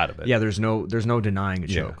wiggle out of it. Yeah, there's no denying a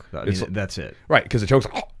choke. I mean, that's it. Right, because the choke's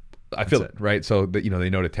I feel it, right? So that, they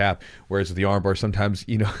know to tap. Whereas with the arm bar, sometimes,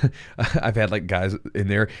 I've had like guys in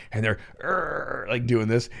there and they're like doing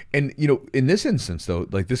this. And, in this instance though,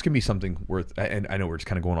 like this can be something worth, and I know we're just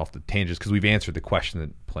kind of going off the tangents because we've answered the question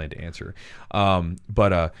that I planned to answer.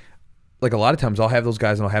 But like a lot of times I'll have those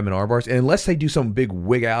guys and I'll have them in arm bars, and unless they do some big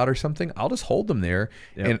wig out or something, I'll just hold them there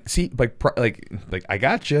and see, like I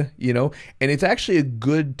got you, and it's actually a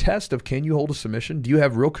good test of, can you hold a submission? Do you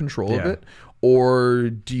have real control of it?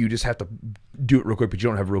 Or do you just have to do it real quick, but you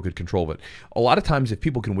don't have real good control of it? A lot of times if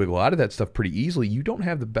people can wiggle out of that stuff pretty easily, you don't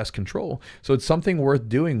have the best control. So it's something worth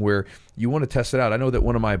doing where you want to test it out. I know that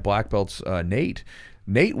one of my black belts, Nate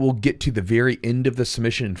will get to the very end of the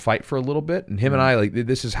submission and fight for a little bit. And him and I, like,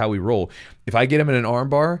 this is how we roll. If I get him in an arm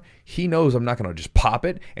bar, he knows I'm not going to just pop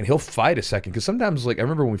it, and he'll fight a second. Because sometimes, like, I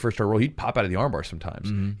remember when we first started rolling, he'd pop out of the arm bar sometimes.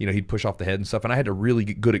 He'd push off the head and stuff. And I had to really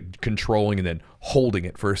get good at controlling and then holding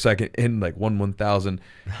it for a second in, like, 1/1000.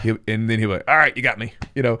 And then he'll be like, all right, you got me.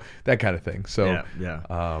 That kind of thing. So,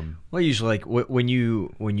 well, usually, like, when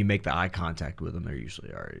you make the eye contact with them, they're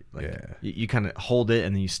usually all right. Like, you kind of hold it,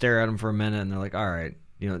 and then you stare at them for a minute, and they're like, all right.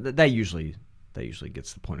 That usually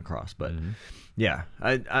gets the point across. But yeah,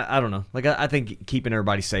 I don't know. Like, I think keeping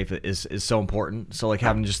everybody safe is so important. So, like,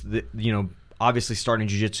 having just obviously starting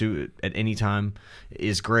jiu-jitsu at any time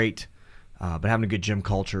is great, but having a good gym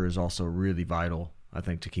culture is also really vital, I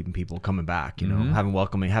think, to keeping people coming back.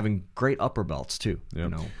 Having great upper belts too.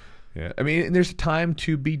 Yeah, I mean, there's a time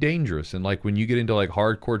to be dangerous, and like when you get into like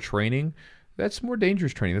hardcore training, that's more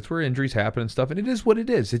dangerous training. That's where injuries happen and stuff. And it is what it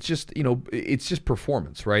is. It's just, it's just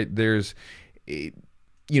performance, right? It's,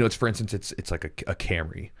 for instance, it's like a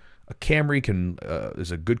Camry. A Camry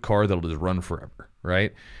is a good car that'll just run forever,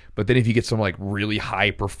 right? But then if you get some like really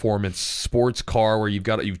high performance sports car where you've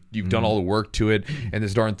done all the work to it, and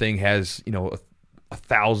this darn thing has,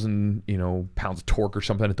 1,000 pounds of torque or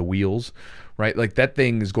something at the wheels, right? Like that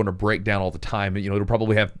thing is going to break down all the time. It'll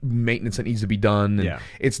probably have maintenance that needs to be done. And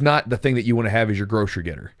it's not the thing that you want to have as your grocery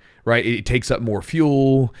getter, right? It takes up more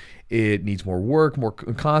fuel. It needs more work, more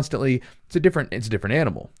constantly. It's a different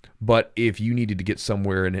animal. But if you needed to get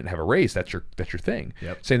somewhere and have a race, that's your thing.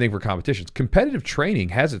 Same thing for competitions. Competitive training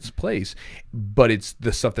has its place, but it's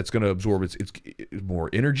the stuff that's going to absorb it's more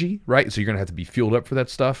energy, right? So you're going to have to be fueled up for that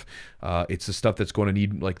stuff. It's the stuff that's going to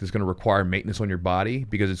need, like, that's going to require maintenance on your body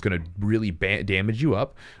because it's going to really damage you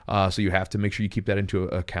up. So you have to make sure you keep that into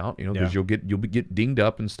account, because you'll get dinged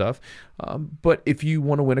up and stuff. But if you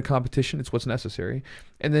want to win a competition, it's what's necessary.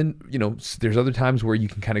 And then, there's other times where you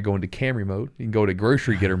can kind of go into Camry mode. You can go to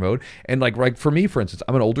grocery getter mode. And like for me, for instance,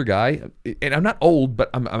 I'm an older guy, and I'm not old,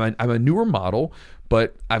 but I'm a newer model,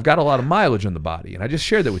 but I've got a lot of mileage on the body. And I just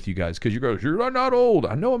shared that with you guys because you go, you're not old.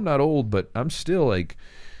 I know I'm not old, but I'm still like,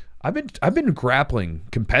 I've been grappling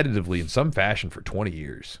competitively in some fashion for 20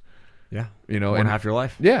 years. Yeah. More than half your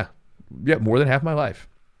life. Yeah. Yeah. More than half my life.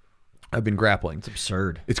 I've been grappling. It's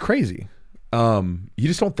absurd. It's crazy. You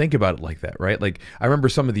just don't think about it like that, right? Like I remember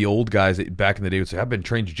some of the old guys that back in the day would say, I've been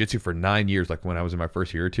trained jiu-jitsu for 9 years, like when I was in my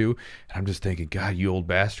first year or two. And I'm just thinking, God, you old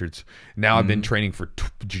bastards. Now I've been training for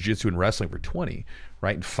jiu-jitsu and wrestling for 20,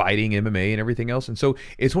 right? And fighting MMA and everything else. And so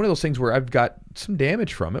it's one of those things where I've got some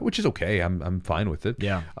damage from it, which is okay. I'm fine with it.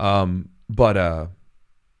 Yeah. But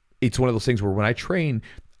it's one of those things where when I train,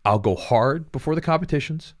 I'll go hard before the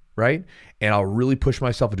competitions, right? And I'll really push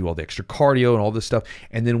myself and do all the extra cardio and all this stuff.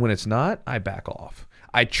 And then when it's not, I back off.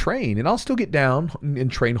 I train, and I'll still get down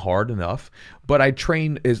and train hard enough, but I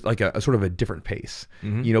train as like a sort of a different pace,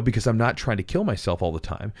 because I'm not trying to kill myself all the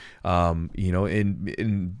time, and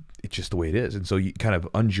it's just the way it is. And so you kind of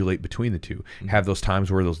undulate between the two. Have those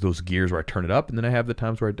times where those gears where I turn it up, and then I have the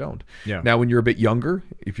times where I don't. Yeah. Now, when you're a bit younger,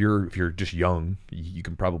 if you're just young, you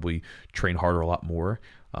can probably train harder a lot more.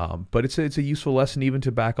 But it's a useful lesson even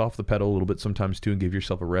to back off the pedal a little bit sometimes too, and give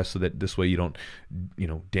yourself a rest so that this way you don't,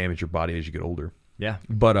 damage your body as you get older. Yeah.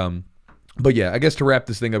 But yeah, I guess to wrap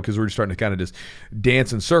this thing up, because we're just starting to kind of just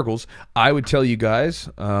dance in circles, I would tell you guys,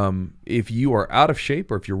 if you are out of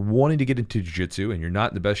shape or if you're wanting to get into jiu-jitsu and you're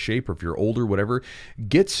not in the best shape, or if you're older, whatever,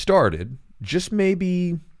 get started. Just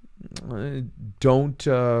maybe don't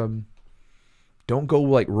go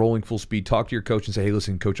like rolling full speed. Talk to your coach and say, hey,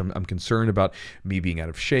 listen, coach, I'm concerned about me being out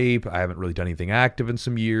of shape. I haven't really done anything active in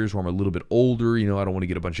some years, or I'm a little bit older. I don't want to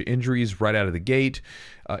get a bunch of injuries right out of the gate.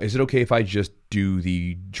 Is it okay if I just do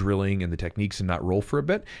the drilling and the techniques and not roll for a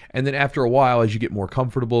bit? And then after a while, as you get more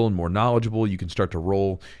comfortable and more knowledgeable, you can start to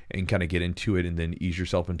roll and kind of get into it, and then ease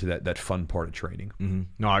yourself into that fun part of training.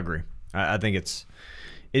 No, I agree. I think it's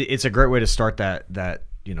a great way to start that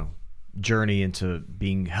journey into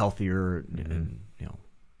being healthier and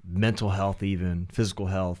mental health, even physical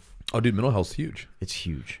health. Oh, dude, mental health's huge. It's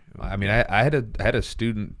huge. I mean, I had a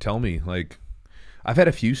student tell me, like, I've had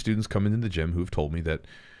a few students come into the gym who've told me that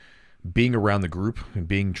being around the group and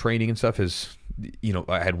being training and stuff is,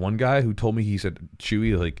 I had one guy who told me, he said,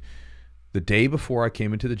 Chewy, like, the day before I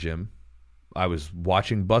came into the gym, I was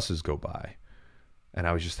watching buses go by. And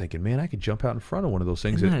I was just thinking, man, I could jump out in front of one of those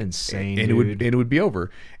things. Isn't that insane, and dude? it would be over.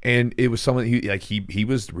 And it was someone he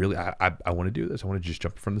was really, I want to do this. I want to just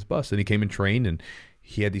jump in front of this bus. And he came and trained, and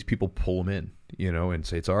he had these people pull him in, and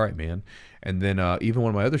say, it's all right, man. And then even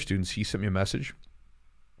one of my other students, he sent me a message.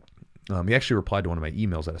 He actually replied to one of my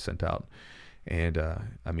emails that I sent out. And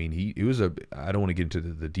I mean, it was I don't want to get into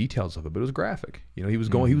the details of it, but it was graphic. He was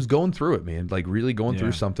going through it, man, like really going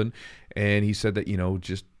through something. And he said that,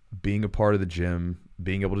 just being a part of the gym,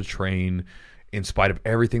 being able to train in spite of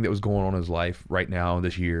everything that was going on in his life right now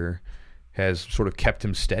this year has sort of kept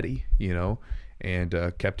him steady, and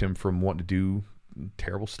kept him from wanting to do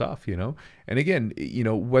terrible stuff, And again,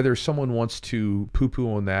 whether someone wants to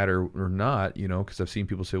poo-poo on that or not, because I've seen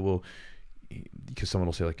people say, well, because someone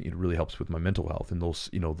will say, like, it really helps with my mental health, and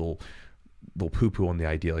they'll poo-poo on the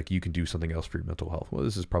idea, like, you can do something else for your mental health. Well,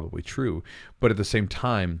 this is probably true, but at the same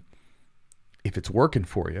time, if it's working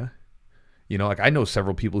for you, like, I know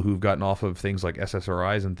several people who've gotten off of things like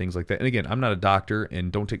SSRIs and things like that. And again, I'm not a doctor,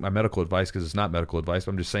 and don't take my medical advice because it's not medical advice.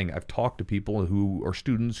 I'm just saying I've talked to people who are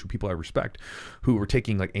students, people I respect, who were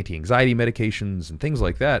taking like anti-anxiety medications and things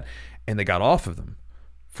like that, and they got off of them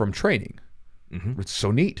from training. Mm-hmm. It's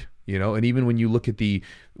so neat. And even when you look at the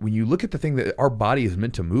thing that our body is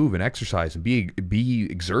meant to move and exercise and be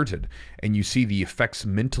exerted, and you see the effects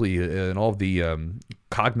mentally and all of the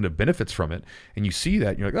cognitive benefits from it, and you see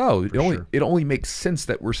that, and you're like, oh, it only makes sense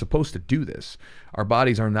that we're supposed to do this. Our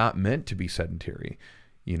bodies are not meant to be sedentary,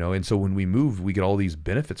 and so when we move, we get all these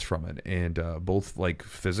benefits from it, and both like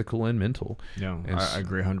physical and mental. Yeah, I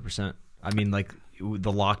agree 100%. I mean, like,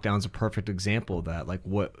 the lockdown's a perfect example of that. Like,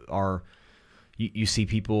 you see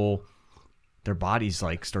people, their bodies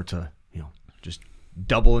like start to, just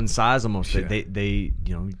double in size almost. Yeah. They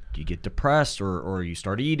you get depressed or you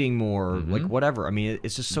start eating more, like whatever. I mean,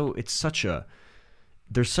 it's just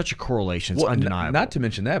there's such a correlation. It's undeniable. Not to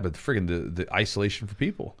mention that, but friggin' the isolation for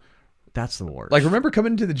people. That's the worst. Like, remember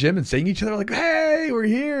coming into the gym and seeing each other like, hey, we're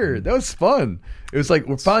here. That was fun. It was like,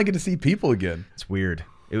 we're finally getting to see people again. It's weird.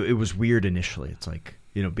 It was weird initially. It's like,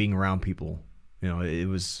 being around people,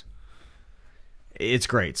 it's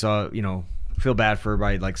great. So, feel bad for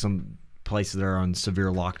everybody, like some places that are on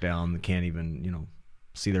severe lockdown that can't even,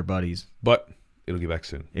 see their buddies. But it'll get back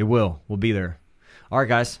soon. It will. We'll be there. All right,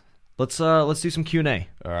 guys. Let's do some Q&A.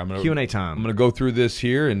 All right, Q&A time. I'm going to go through this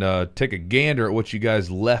here and take a gander at what you guys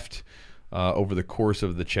left over the course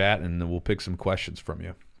of the chat, and then we'll pick some questions from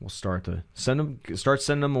you. We'll start sending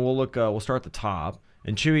them, and we'll start at the top.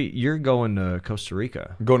 And Chewy, you're going to Costa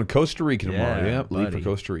Rica. I'm going to Costa Rica tomorrow. Yeah, leave for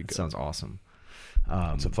Costa Rica. That sounds awesome.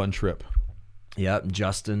 It's a fun trip. Yeah,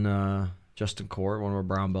 Justin Court, one of our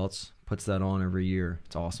brown belts, puts that on every year.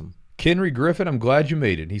 It's awesome. Kenry Griffin, I'm glad you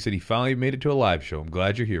made it. He said he finally made it to a live show. I'm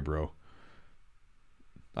glad you're here, bro.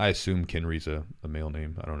 I assume Kenry's a male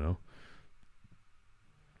name. I don't know.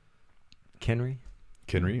 Kenry?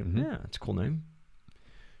 Mm-hmm. Yeah, it's a cool name.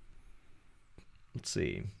 Let's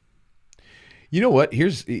see. You know what?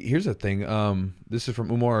 Here's a thing. This is from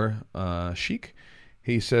Umar Sheikh.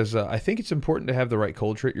 He says, I think it's important to have the right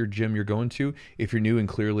culture at your gym you're going to. If you're new and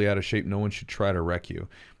clearly out of shape, no one should try to wreck you.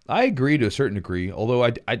 I agree to a certain degree, although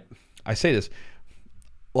I say this,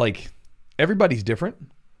 like, everybody's different.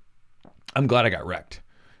 I'm glad I got wrecked.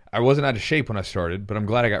 I wasn't out of shape when I started, but I'm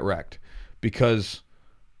glad I got wrecked because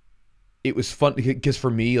it was fun. Because for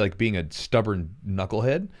me, like, being a stubborn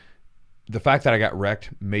knucklehead, the fact that I got wrecked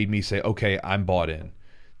made me say, okay, I'm bought in.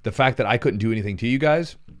 The fact that I couldn't do anything to you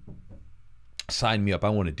guys, sign me up. I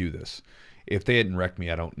want to do this. If they hadn't wrecked me,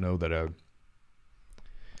 I don't know that I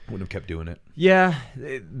wouldn't have kept doing it. Yeah,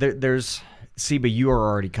 but you are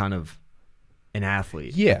already kind of an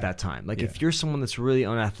athlete at that time. Like, if you're someone that's really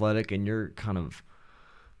unathletic and you're kind of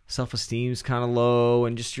self-esteem's kind of low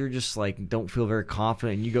and you're just like don't feel very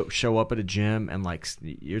confident, and you show up at a gym and like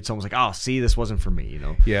it's almost like, oh, see, this wasn't for me,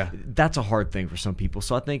 that's a hard thing for some people.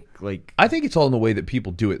 So I think it's all in the way that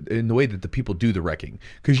people do it, in the way that the people do the wrecking,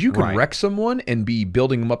 because you can wreck someone and be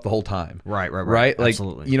building them up the whole time. Right. Like,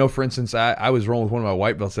 absolutely. For instance, I was rolling with one of my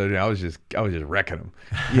white belts and I was just wrecking him,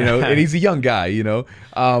 and he's a young guy,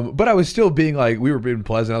 but I was still being like, we were being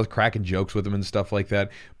pleasant. I was cracking jokes with him and stuff like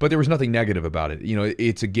that, but there was nothing negative about it.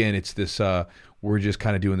 It's this we're just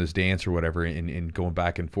kind of doing this dance or whatever and going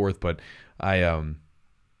back and forth. But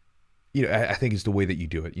you know, I think it's the way that you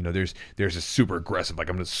do it. You know, there's a super aggressive, like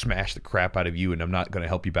I'm going to smash the crap out of you and I'm not going to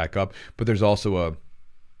help you back up. But there's also I'm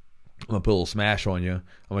going to put a little smash on you. I'm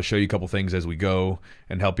going to show you a couple things as we go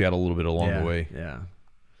and help you out a little bit along the way. Yeah.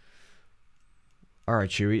 All right,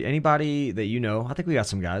 Chewy. Anybody that you know, I think we got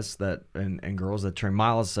some guys that and girls that train.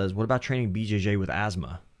 Miles says, what about training BJJ with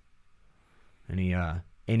asthma?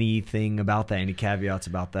 Anything about that? Any caveats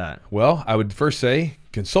about that? Well, I would first say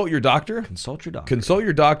consult your doctor. Consult your doctor. Consult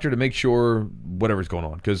your doctor to make sure whatever's going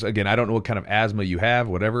on. Because, again, I don't know what kind of asthma you have,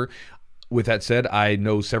 whatever. With that said, I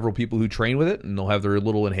know several people who train with it, and they'll have their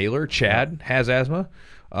little inhaler. Chad has asthma.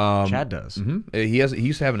 Chad does. He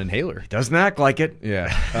used to have an inhaler. He doesn't act like it.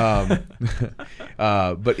 Yeah.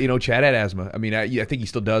 But, you know, Chad had asthma. I mean, I think he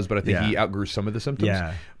still does, but I think he outgrew some of the symptoms.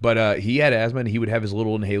 Yeah. But he had asthma, and he would have his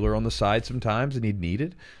little inhaler on the side sometimes, and he'd need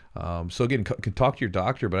it. So, again, can talk to your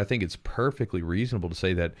doctor, but I think it's perfectly reasonable to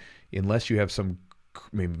say that unless you have some,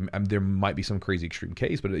 maybe there might be some crazy extreme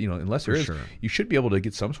case, but, you know, unless there is, you should be able to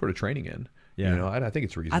get some sort of training in. Yeah. You know, I think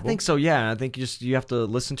it's reasonable. I think so, yeah. I think you have to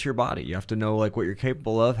listen to your body. You have to know like what you're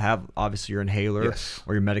capable of. Have obviously your inhaler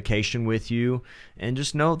or your medication with you, and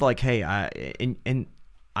just know like, hey,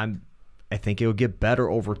 I think it'll get better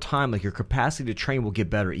over time. Like your capacity to train will get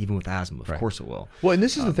better even with asthma. Of course it will. Well, and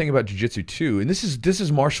this is the thing about jiu-jitsu too, and this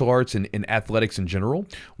is martial arts and athletics in general.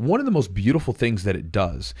 One of the most beautiful things that it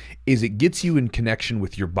does is it gets you in connection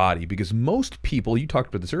with your body, because most people, you talked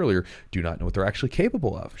about this earlier, do not know what they're actually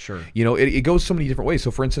capable of. Sure. You know, it goes so many different ways.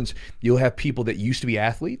 So for instance, you'll have people that used to be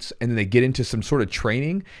athletes and then they get into some sort of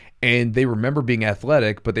training and they remember being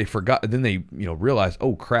athletic, but they forgot. Then they, you know, realize,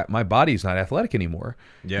 oh crap, my body's not athletic anymore.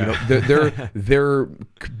 Yeah. You know,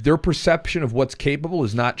 their perception of what's capable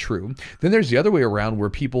is not true. Then there's the other way around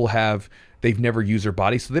where people they've never used their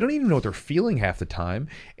body, so they don't even know what they're feeling half the time.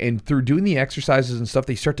 And through doing the exercises and stuff,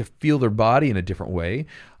 they start to feel their body in a different way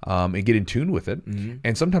and get in tune with it. Mm-hmm.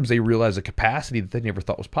 And sometimes they realize a capacity that they never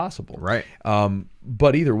thought was possible. Right.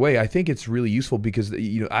 But either way, I think it's really useful because,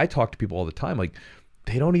 you know, I talk to people all the time, like,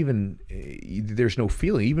 they don't even, there's no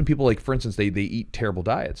feeling. Even people like, for instance, they eat terrible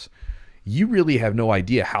diets. You really have no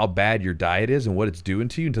idea how bad your diet is and what it's doing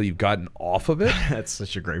to you until you've gotten off of it. That's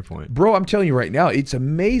such a great point. Bro, I'm telling you right now, it's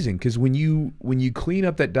amazing because when you clean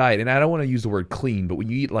up that diet, and I don't want to use the word clean, but when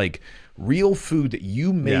you eat like real food that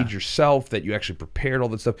you made yourself, that you actually prepared all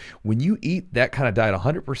that stuff, when you eat that kind of diet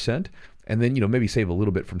 100%, and then, you know, maybe save a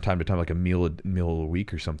little bit from time to time, like a meal a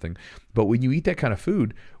week or something. But when you eat that kind of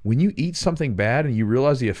food, when you eat something bad and you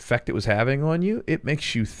realize the effect it was having on you, it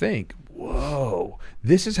makes you think, whoa,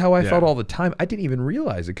 this is how I felt all the time. I didn't even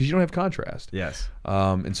realize it because you don't have contrast. Yes.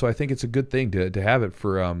 And so I think it's a good thing to have it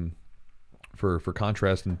for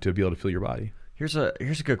contrast and to be able to feel your body. Here's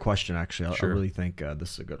a good question, actually. I really think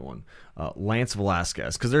this is a good one. Lance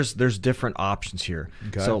Velasquez, because there's different options here.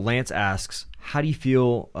 Okay. So Lance asks, how do you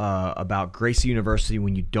feel about Gracie University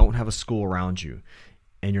when you don't have a school around you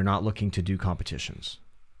and you're not looking to do competitions?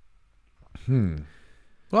 Well,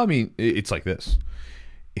 I mean, it's like this.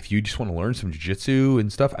 If you just want to learn some jiu-jitsu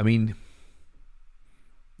and stuff, I mean,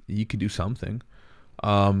 you could do something.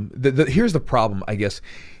 Here's the problem, I guess.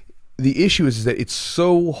 The issue is that it's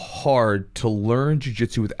so hard to learn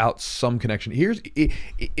jiu-jitsu without some connection.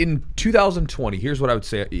 In 2020, here's what I would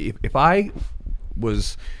say. If I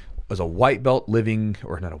was a white belt living,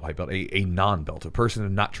 or not a white belt, a non-belt, a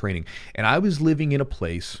person not training, and I was living in a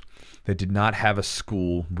place that did not have a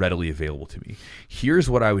school readily available to me, here's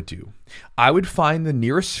what I would do. I would find the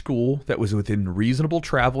nearest school that was within reasonable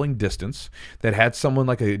traveling distance that had someone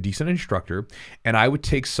like a decent instructor, and I would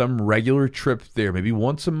take some regular trip there, maybe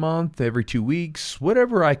once a month, every 2 weeks,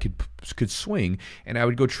 whatever I could swing, and I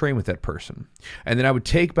would go train with that person. And then I would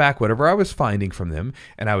take back whatever I was finding from them,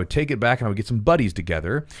 and I would take it back and I would get some buddies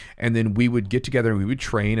together, and then we would get together and we would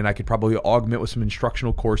train, and I could probably augment with some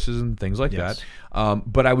instructional courses and things like that.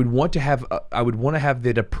 But I would want to have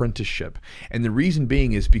that apprenticeship. And the reason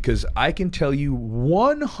being is because I can tell you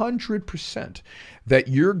 100% that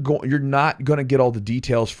you're not going to get all the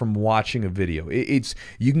details from watching a video.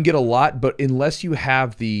 You can get a lot, but unless you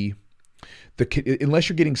have unless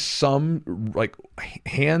you're getting some like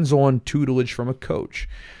hands-on tutelage from a coach,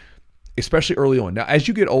 especially early on. Now, as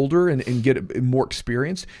you get older and get more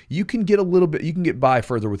experienced, you can get by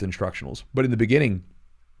further with instructionals. But in the beginning,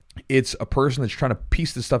 it's a person that's trying to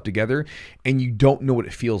piece this stuff together and you don't know what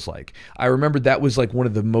it feels like. I remember that was like one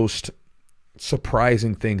of the most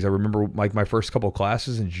surprising things. I remember like my first couple of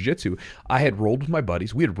classes in jiu-jitsu, I had rolled with my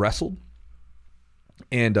buddies. We had wrestled.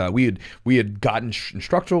 And we had gotten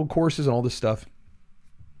instructional courses and all this stuff.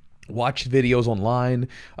 watch videos online.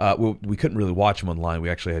 We couldn't really watch them online. We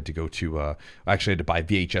actually had to go to, actually had to buy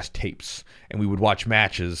VHS tapes, and we would watch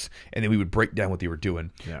matches, and then we would break down what they were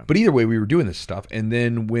doing. Yeah. But either way, we were doing this stuff. And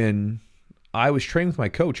then when I was training with my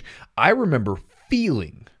coach, I remember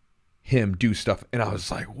feeling him do stuff, and I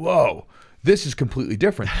was like, whoa, this is completely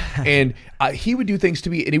different. And he would do things to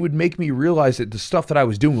me, and it would make me realize that the stuff that I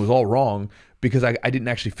was doing was all wrong because I didn't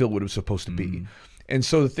actually feel what it was supposed to be. And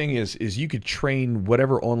so the thing is you could train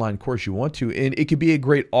whatever online course you want to, and it could be a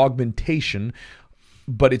great augmentation,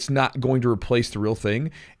 but it's not going to replace the real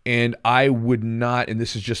thing. And I would not, and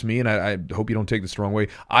this is just me, and I hope you don't take this the wrong way,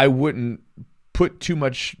 I wouldn't put too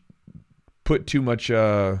much,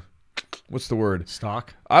 what's the word?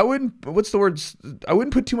 Stock? I wouldn't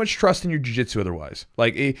put too much trust in your jiu-jitsu otherwise.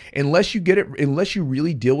 Like, unless you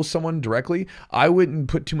really deal with someone directly, I wouldn't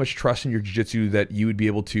put too much trust in your jiu-jitsu that you would be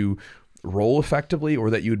able to roll effectively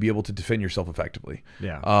or that you would be able to defend yourself effectively.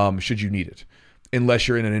 Yeah. Should you need it. Unless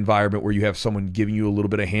you're in an environment where you have someone giving you a little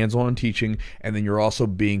bit of hands-on teaching, and then you're also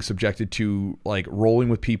being subjected to like rolling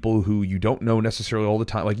with people who you don't know necessarily all the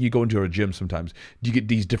time. Like you go into a gym sometimes, you get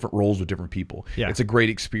these different roles with different people. Yeah. It's a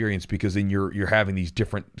great experience because then you're having these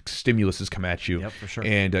different stimuluses come at you. Yep, for sure.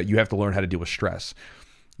 And you have to learn how to deal with stress.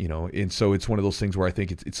 You know, and so it's one of those things where I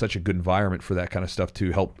think it's such a good environment for that kind of stuff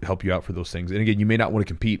to help you out for those things. And again, you may not want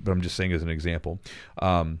to compete, but I'm just saying as an example.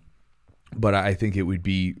 But I think it would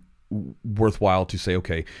be worthwhile to say,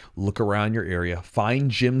 okay, look around your area, find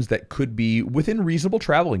gyms that could be within reasonable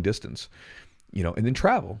traveling distance, you know, and then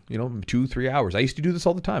travel, you know, 2-3 hours. I used to do this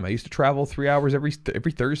all the time. I used to travel 3 hours every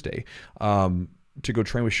Thursday to go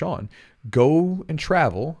train with Sean. Go and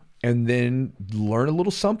travel, and then learn a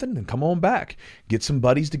little something and come on back. Get some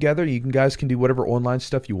buddies together. You guys can do whatever online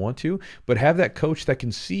stuff you want to, but have that coach that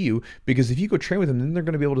can see you, because if you go train with them, then they're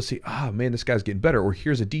going to be able to see, man, this guy's getting better, or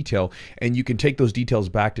here's a detail, and you can take those details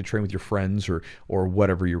back to train with your friends or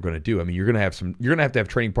whatever you're going to do. I mean, you're going to have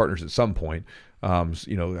training partners at some point.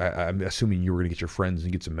 You know, I'm assuming you were going to get your friends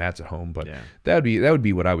and get some mats at home, but yeah. that would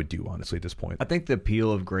be what I would do, honestly, at this point. I think the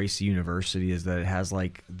appeal of Gracie University is that it has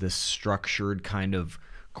like this structured kind of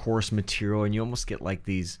course material, and you almost get like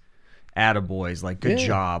these attaboys, like good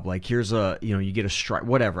job, like here's a, you know, you get a strike,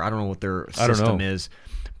 whatever. I don't know what their system is,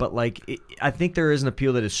 but like I think there is an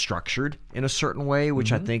appeal that is structured in a certain way,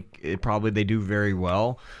 which I think they do very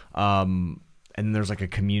well. And there's like a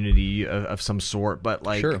community of some sort, but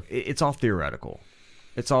like it's all theoretical.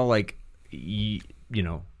 It's all like, you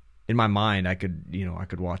know, in my mind, I could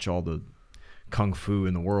watch all the kung fu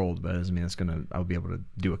in the world, but it doesn't mean I'll be able to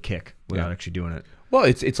do a kick without actually doing it. Well,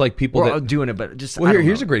 it's like people that doing it, but just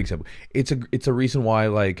here's a great example. It's a reason why,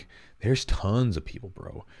 like, there's tons of people,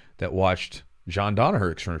 bro, that watched John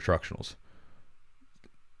Danaher instructionals.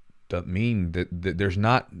 Doesn't mean that there's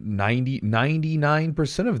not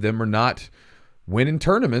 99% of them are not winning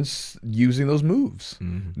tournaments using those moves.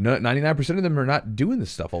 99% of them are not doing this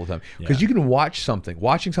stuff all the time, because you can watch something.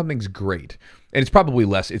 Watching something's great, and it's probably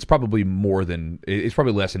less. It's probably less than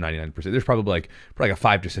 99%. There's probably like a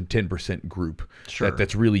 5 to 10% group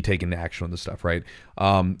that's really taking action on this stuff, right?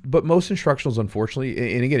 But most instructionals,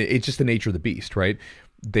 unfortunately, and again, it's just the nature of the beast, right?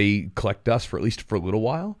 They collect dust for at least for a little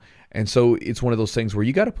while. And so it's one of those things where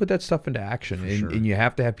you got to put that stuff into action, and you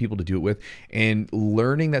have to have people to do it with. And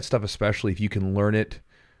learning that stuff, especially if you can learn it,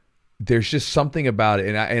 there's just something about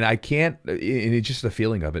it. And I can't, and it's just the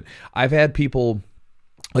feeling of it. I've had people,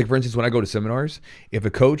 like, for instance, when I go to seminars, if a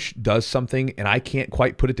coach does something and I can't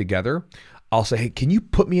quite put it together, I'll say, hey, can you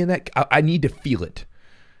put me in that? I need to feel it.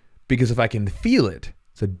 Because if I can feel it,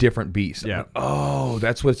 it's a different beast. Yeah. Like, oh,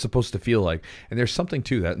 that's what it's supposed to feel like. And there's something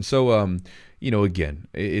to that. And so, you know, again,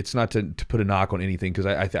 it's not to put a knock on anything,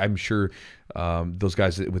 because I'm sure those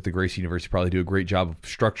guys with the Gracie University probably do a great job of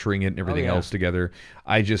structuring it and everything else together.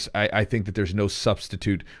 I think that there's no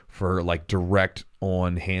substitute for like direct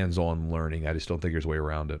on hands-on learning. I just don't think there's a way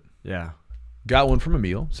around it. Yeah. Got one from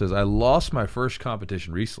Emil. Says, I lost my first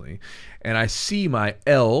competition recently, and I see my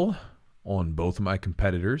L on both of my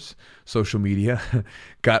competitors' social media.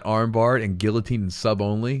 Got armbarred and guillotined and sub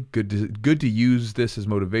only. Good to use this as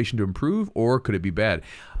motivation to improve, or could it be bad?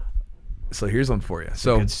 So here's one for you.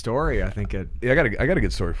 So good story. I think I got a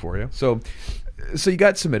good story for you. So you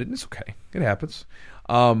got submitted. And it's okay. It happens.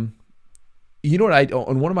 You know what?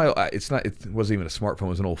 On one of my, it wasn't even a smartphone. It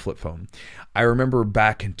was an old flip phone. I remember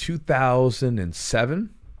back in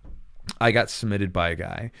 2007, I got submitted by a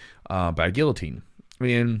guy by a guillotine.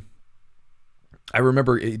 And I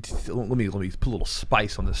remember let me put a little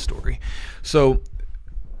spice on this story. So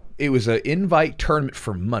it was an invite tournament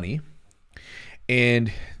for money,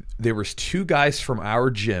 and there was 2 guys from our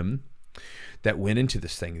gym that went into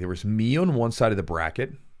this thing. There was me on one side of the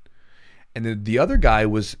bracket, And then the other guy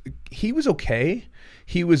he was okay.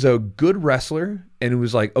 He was a good wrestler, and it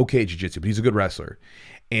was like okay jiu-jitsu, but he's a good wrestler.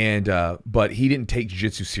 And but he didn't take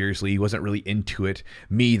jiu-jitsu seriously. He wasn't really into it.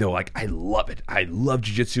 Me though, like I love it. I love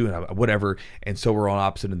jiu-jitsu and whatever. And so we're on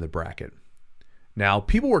opposite in the bracket. Now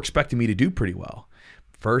people were expecting me to do pretty well.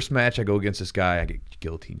 First match, I go against this guy. I get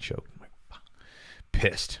guillotine choked. I'm like,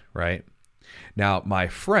 pissed, right? Now my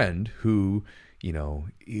friend who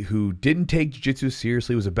didn't take jiu-jitsu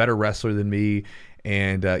seriously, was a better wrestler than me.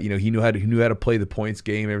 And he knew how to play the points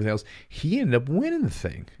game and everything else. He ended up winning the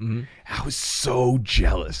thing. Mm-hmm. I was so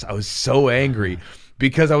jealous. I was so angry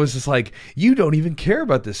because I was just like, you don't even care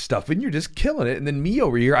about this stuff and you're just killing it. And then me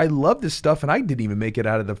over here, I love this stuff and I didn't even make it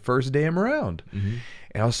out of the first damn round. Mm-hmm.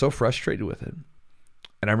 And I was so frustrated with it.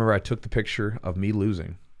 And I remember I took the picture of me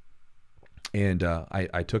losing, and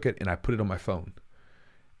I took it and I put it on my phone.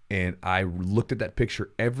 And I looked at that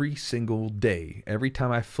picture every single day. Every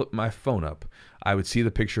time I flipped my phone up, I would see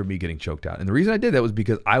the picture of me getting choked out. And the reason I did that was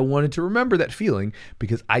because I wanted to remember that feeling,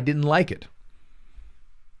 because I didn't like it.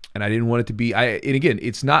 And I didn't want it to be, and again,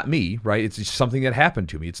 it's not me, right? It's just something that happened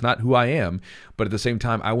to me. It's not who I am. But at the same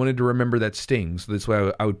time, I wanted to remember that sting. So that's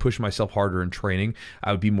why I would push myself harder in training.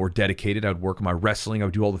 I would be more dedicated. I would work on my wrestling. I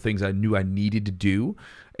would do all the things I knew I needed to do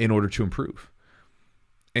in order to improve.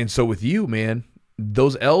 And so with you, man,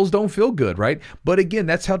 those L's don't feel good, right? But again,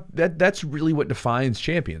 that's really what defines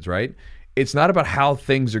champions, right? It's not about how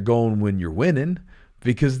things are going when you're winning,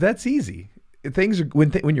 because that's easy.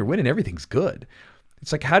 When you're winning, everything's good.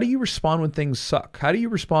 It's like, how do you respond when things suck? How do you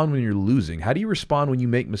respond when you're losing? How do you respond when you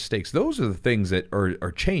make mistakes? Those are the things that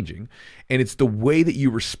are changing, and it's the way that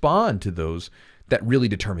you respond to those that really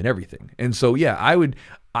determine everything. And so, yeah,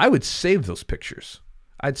 I would save those pictures.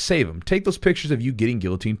 I'd save them. Take those pictures of you getting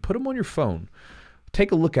guillotined, put them on your phone.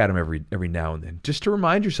 Take a look at them every now and then, just to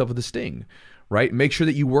remind yourself of the sting, right? Make sure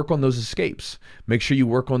that you work on those escapes. Make sure you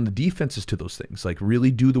work on the defenses to those things. Like really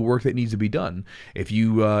do the work that needs to be done. If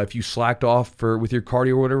you slacked off with your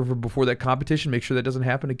cardio or whatever before that competition, make sure that doesn't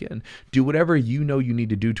happen again. Do whatever you know you need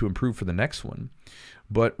to do to improve for the next one.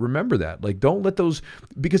 But remember that, like, don't let those,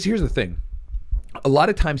 because here's the thing. A lot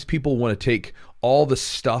of times people want to take all the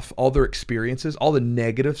stuff, all their experiences, all the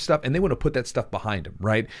negative stuff, and they want to put that stuff behind them,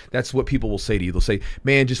 right? That's what people will say to you. They'll say,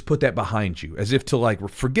 man, just put that behind you, as if to like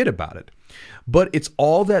forget about it. But it's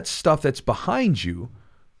all that stuff that's behind you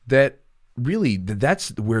that really,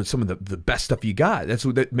 that's where some of the best stuff you got. That's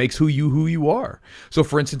what that makes who you are. So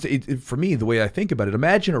for instance, for me, the way I think about it,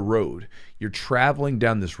 imagine a road. You're traveling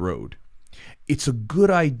down this road. It's a good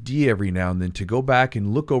idea every now and then to go back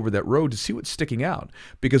and look over that road to see what's sticking out.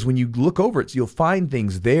 Because when you look over it, you'll find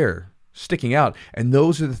things there sticking out. And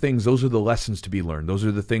those are the things, those are the lessons to be learned. Those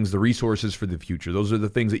are the things, the resources for the future. Those are the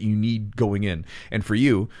things that you need going in. And for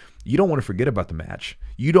you, you don't want to forget about the match.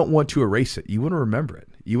 You don't want to erase it. You want to remember it.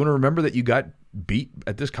 You want to remember that you got beat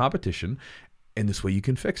at this competition, and this way you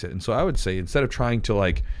can fix it. And so I would say, instead of trying to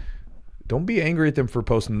like, don't be angry at them for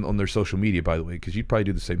posting on their social media, by the way, because you'd probably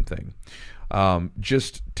do the same thing.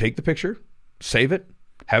 Just take the picture, save it,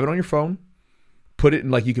 have it on your phone, put it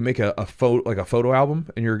in, like, you can make a photo album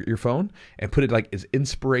in your phone, and put it like as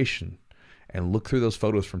inspiration, and look through those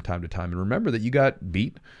photos from time to time, and remember that you got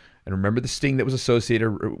beat, and remember the sting that was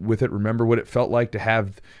associated with it. Remember what it felt like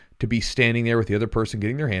to be standing there with the other person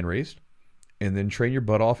getting their hand raised, and then train your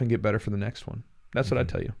butt off and get better for the next one. That's what I'd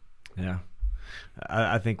tell you. Yeah.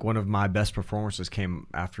 I think one of my best performances came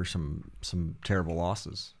after some terrible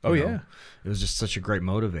losses. Oh, yeah. It was just such a great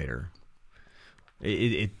motivator.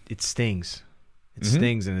 It stings. It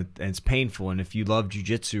stings, and it's painful. And if you love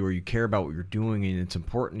jiu-jitsu or you care about what you're doing and it's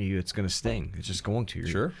important to you, it's going to sting. It's just going to.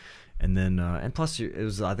 Sure. And then, and plus, it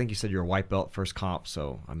was, I think you said you're a white belt first comp,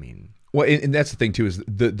 so, I mean. Well, and that's the thing, too, is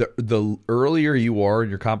the earlier you are in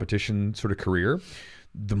your competition sort of career,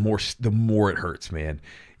 the more it hurts, man.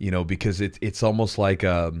 You know, because it's almost like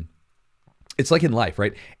it's like in life,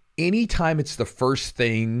 right? Anytime it's the first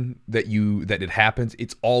thing that it happens,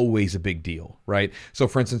 it's always a big deal, right? So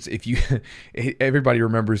for instance, everybody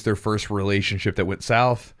remembers their first relationship that went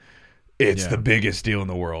south. It's the biggest deal in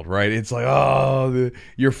the world, right? It's like,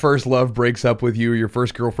 your first love breaks up with you, or your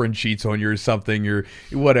first girlfriend cheats on you or something, or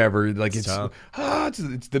whatever. Like it's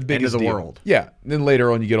the biggest end of the deal. World. Yeah. And then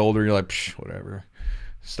later on you get older and you're like, psh, whatever.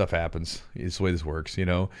 Stuff happens. It's the way this works, you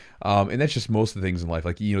know? And that's just most of the things in life.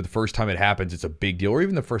 Like, you know, the first time it happens, it's a big deal. Or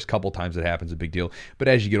even the first couple times it happens, a big deal. But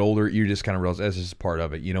as you get older, you just kind of realize this is part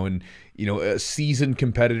of it, you know? And, you know, seasoned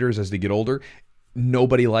competitors, as they get older,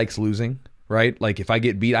 nobody likes losing, right? Like, if I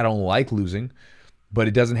get beat, I don't like losing. But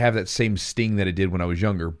it doesn't have that same sting that it did when I was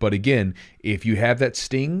younger. But again, if you have that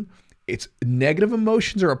sting, It's negative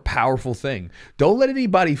emotions are a powerful thing. Don't let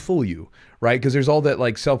anybody fool you, right? Because there's all that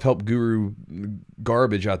like self-help guru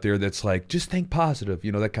garbage out there that's like, just think positive,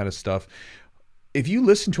 you know, that kind of stuff. If you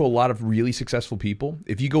listen to a lot of really successful people,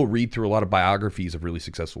 if you go read through a lot of biographies of really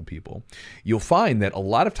successful people, you'll find that a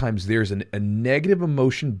lot of times there's a negative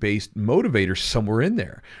emotion-based motivator somewhere in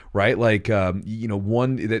there, right? Like, you know,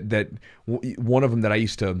 one of them that I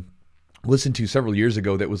used to listen to several years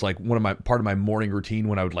ago that was like part of my morning routine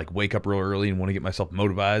when I would like wake up real early and want to get myself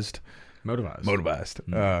motivized.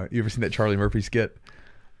 You ever seen that Charlie Murphy skit?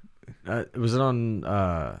 Was it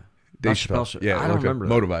on... Dave Chappelle. Yeah, I don't remember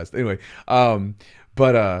that. Motivized. Anyway,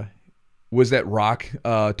 was that Rock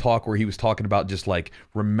talk where he was talking about just like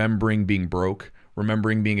remembering being broke,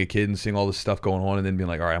 remembering being a kid and seeing all this stuff going on and then being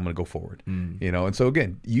like, all right, I'm going to go forward. You know? And so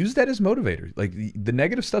again, use that as motivator. Like the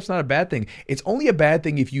negative stuff's not a bad thing. It's only a bad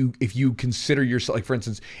thing if you consider yourself, like for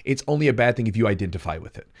instance, it's only a bad thing if you identify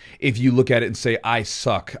with it. If you look at it and say, I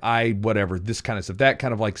suck, whatever, this kind of stuff, that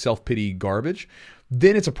kind of like self-pity garbage,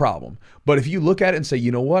 then it's a problem. But if you look at it and say,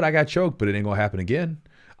 you know what, I got choked, but it ain't going to happen again.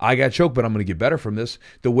 I got choked, but I'm going to get better from this.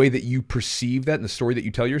 The way that you perceive that and the story that you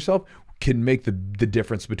tell yourself can make the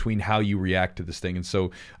difference between how you react to this thing. And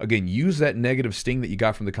so, again, use that negative sting that you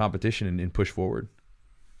got from the competition and push forward.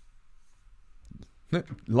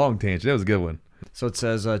 Long tangent. That was a good one. So it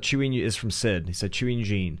says, Chewy is from Sid. He said, Chewy and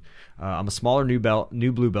Eugene. I'm a smaller new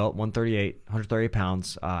blue belt, 138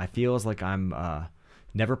 pounds. I feel as like I'm...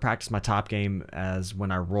 never practice my top game, as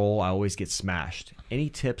when I roll, I always get smashed. Any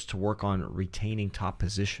tips to work on retaining top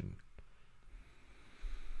position?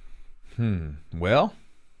 Well,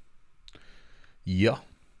 yeah.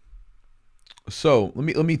 So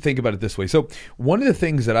let me think about it this way. So one of the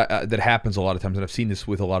things that that happens a lot of times, and I've seen this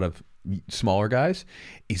with a lot of smaller guys,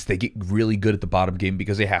 is they get really good at the bottom game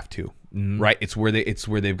because they have to, right? It's where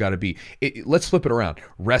they've got to be. Let's flip it around.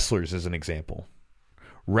 Wrestlers, as an example.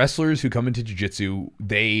 Wrestlers who come into jiu-jitsu,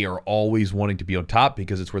 they are always wanting to be on top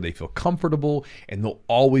because it's where they feel comfortable, and they'll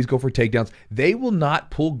always go for takedowns. They will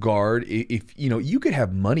not pull guard. If you know, you could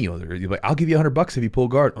have money on there. You're like, I'll give you $100 if you pull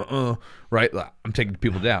guard. Right? I'm taking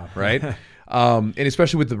people down, right? And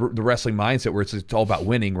especially with the wrestling mindset where it's all about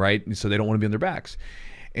winning, right? And so they don't want to be on their backs,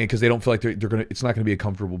 and because they don't feel like they're gonna, it's not going to be a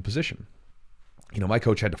comfortable position. You know, my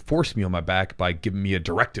coach had to force me on my back by giving me a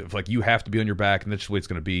directive. Like, you have to be on your back, and that's the way it's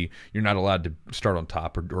going to be. You're not allowed to start on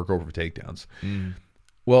top or go over for takedowns.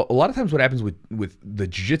 Well, a lot of times what happens with the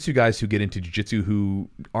jiu-jitsu guys who get into jiu-jitsu who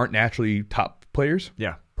aren't naturally top players,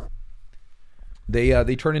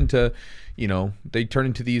 they turn into, you know,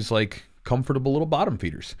 these like comfortable little bottom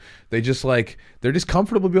feeders. They're just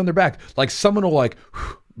comfortable to be on their back. Like someone will like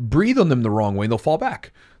breathe on them the wrong way and they'll fall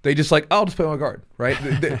back. They just like, I'll just play my guard, right?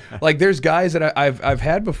 Like there's guys that I've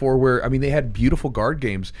had before where, I mean, they had beautiful guard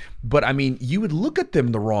games, but I mean, you would look at them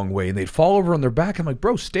the wrong way and they'd fall over on their back. I'm like,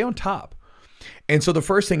 bro, stay on top. And so the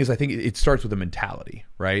first thing is, I think it starts with a mentality,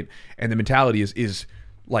 right? And the mentality is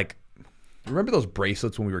like, remember those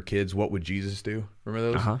bracelets when we were kids? What would Jesus do?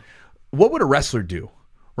 Remember those? What would a wrestler do,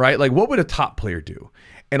 right? Like, what would a top player do?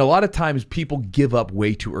 And a lot of times people give up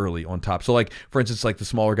way too early on top. So like, for instance, like the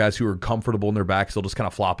smaller guys who are comfortable in their backs, they'll just kind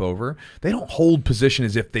of flop over. They don't hold position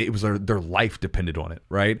as if it was their life depended on it,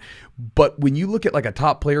 right? But when you look at like a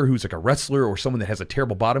top player who's like a wrestler or someone that has a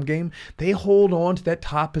terrible bottom game, they hold on to that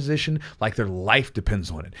top position like their life depends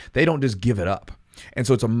on it. They don't just give it up. And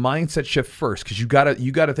so it's a mindset shift first, because you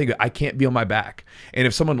gotta think, I can't be on my back. And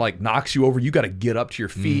if someone like knocks you over, you got to get up to your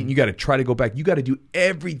feet and you got to try to go back. You got to do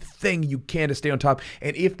everything you can to stay on top.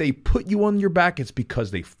 And if they put you on your back, it's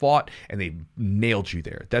because they fought and they nailed you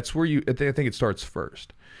there. That's where I think it starts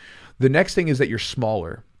first. The next thing is that you're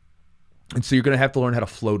smaller. And so you're going to have to learn how to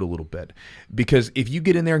float a little bit, because if you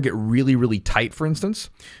get in there and get really, really tight, for instance,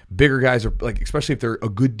 bigger guys are like, especially if they're a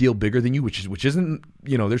good deal bigger than you, which isn't,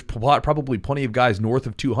 you know, there's probably plenty of guys north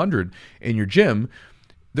of 200 in your gym.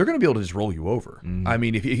 They're going to be able to just roll you over. I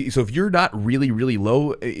mean, if you're not really, really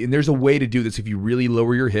low, and there's a way to do this, if you really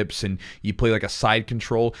lower your hips and you play like a side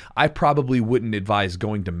control, I probably wouldn't advise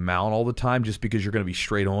going to mount all the time, just because you're going to be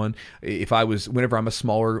straight on. Whenever I'm the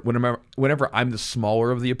smaller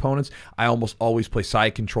of the opponents, I almost always play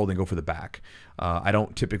side control, then go for the back. I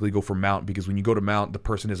don't typically go for mount, because when you go to mount, the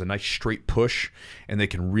person has a nice straight push and they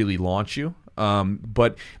can really launch you.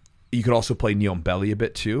 But you could also play knee on belly a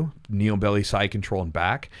bit too. Knee on belly, side control, and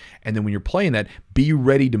back. And then when you're playing that, be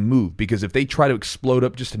ready to move, because if they try to explode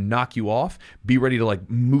up just to knock you off, be ready to like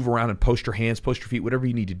move around and post your hands, post your feet, whatever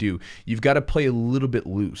you need to do. You've got to play a little bit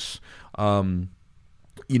loose.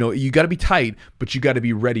 you know, you got to be tight, but you got to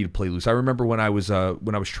be ready to play loose. I remember when I was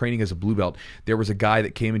training as a blue belt, there was a guy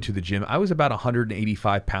that came into the gym. I was about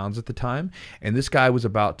 185 pounds at the time, and this guy was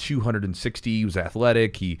about 260. He was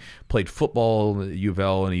athletic. He played football at U of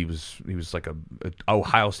L, and he was like a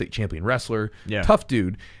Ohio State champion wrestler. Yeah. Tough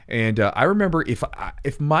dude. And I remember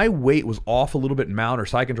if my weight was off a little bit in mount or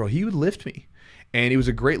side control, he would lift me. And it was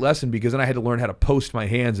a great lesson because then I had to learn how to post my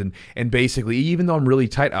hands and basically, even though I'm really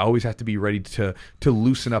tight, I always have to be ready to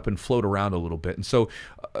loosen up and float around a little bit. And so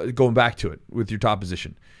going back to it with your top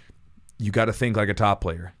position, you got to think like a top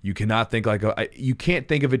player. You cannot think like you can't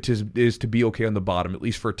think of it as to be okay on the bottom, at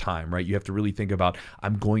least for a time, right? You have to really think about,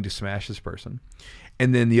 I'm going to smash this person.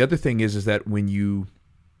 And then the other thing is that when you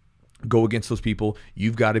go against those people,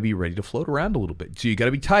 you've got to be ready to float around a little bit. So you got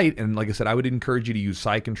to be tight. And like I said, I would encourage you to use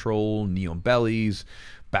side control, knee on bellies,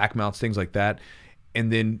 back mounts, things like that.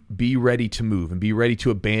 And then be ready to move and be ready to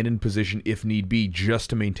abandon position if need be, just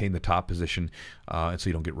to maintain the top position, and so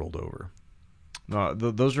you don't get rolled over.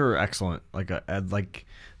 Those are excellent. Like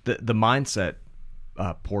the mindset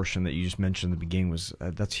portion that you just mentioned in the beginning was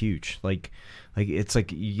that's huge. Like it's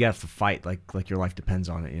like you have to fight like your life depends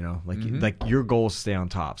on it, you know. Like your goal is to stay on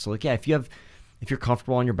top. So like, yeah, if you're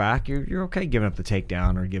comfortable on your back, you're okay giving up the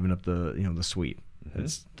takedown or giving up the the sweep.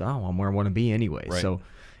 It's I'm where I want to be anyway. Right. So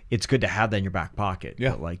it's good to have that in your back pocket.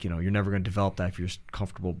 Yeah. But like, you're never going to develop that if you're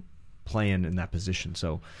comfortable playing in that position.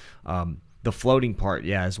 So the floating part,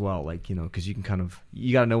 yeah, as well. Like, because you can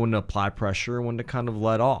you got to know when to apply pressure and when to kind of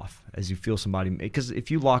let off as you feel somebody. Because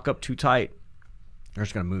if you lock up too tight, they're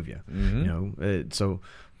just going to move you. So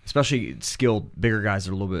especially skilled, bigger guys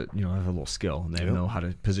are a little bit, have a little skill and they know how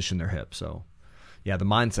to position their hips. So yeah, the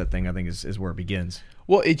mindset thing I think is where it begins.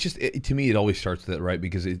 Well, to me, it always starts with that, right?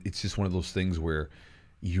 Because it's just one of those things where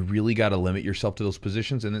you really got to limit yourself to those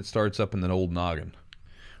positions, and it starts up in the old noggin.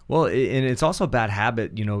 Well, and it's also a bad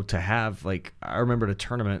habit, to have. Like, I remember at a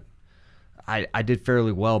tournament, I did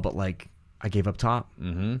fairly well, but like I gave up top,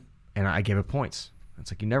 and I gave up points.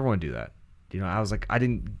 It's like, you never want to do that. I was like, I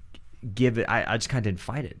didn't give it. I just kind of didn't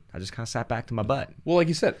fight it. I just kind of sat back to my butt. Well, like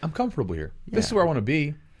you said, I'm comfortable here. Yeah. This is where I want to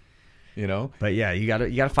be. But yeah, you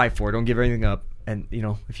gotta fight for it. Don't give everything up. And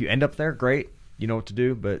if you end up there, great. You know what to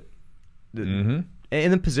do. But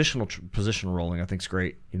and then positional rolling, I think is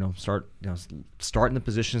great. Start in the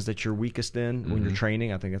positions that you're weakest in when you're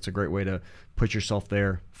training. I think that's a great way to put yourself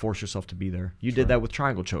there, force yourself to be there. You did that with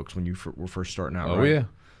triangle chokes when you were first starting out. Oh, right? Yeah,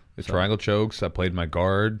 the triangle chokes. I played my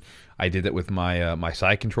guard. I did that with my my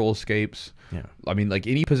side control escapes. Yeah, I mean, like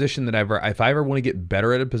any position that if I ever want to get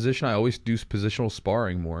better at a position, I always do positional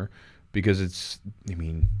sparring more because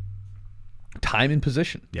time and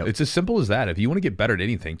position. Yep. It's as simple as that. If you want to get better at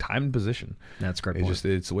anything, time and position. That's great.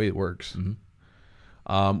 It's the way it works.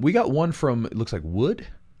 We got one from, it looks like Wood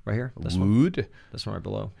right here. This one right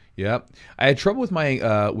below. Yeah, I had trouble with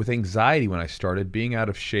my with anxiety when I started, being out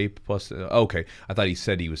of shape. Plus, okay, I thought he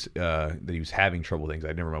said he was that he was having trouble with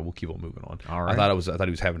anxiety. Never mind. We'll keep on moving on. All right. I thought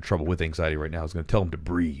he was having trouble with anxiety right now. I was going to tell him to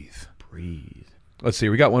breathe. Let's see.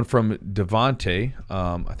 We got one from Devontae.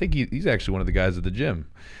 I think he's actually one of the guys at the gym.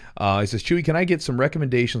 He says, Chewy, can I get some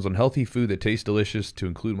recommendations on healthy food that tastes delicious to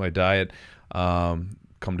include in my diet? Come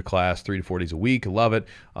to class 3 to 4 days a week. Love it.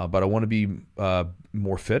 But I want to be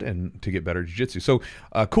more fit and to get better at jiu-jitsu. So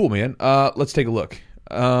cool, man. Let's take a look.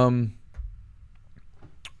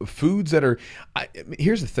 Foods that are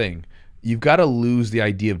here's the thing. You've got to lose the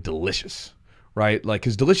idea of delicious, right? Like,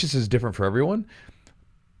 because delicious is different for everyone.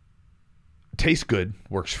 Tastes good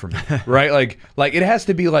works for me, right? like it has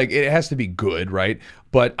to be good, right?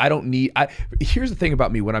 But I don't need. Here's the thing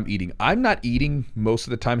about me when I'm eating. I'm not eating most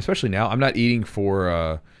of the time, especially now. I'm not eating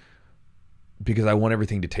for because I want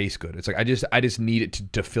everything to taste good. It's like I just need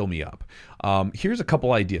it to fill me up. Here's a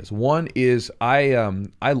couple ideas. One is I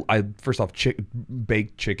first off,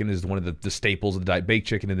 baked chicken is one of the staples of the diet. Baked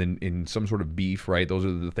chicken and then in some sort of beef, right? Those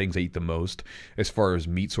are the things I eat the most as far as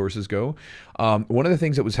meat sources go. One of the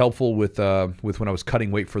things that was helpful with when I was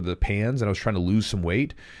cutting weight for the pans and I was trying to lose some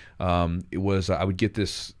weight, it was I would get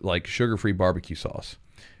this like sugar-free barbecue sauce.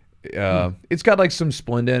 It's got like some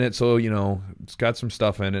Splenda in it, so it's got some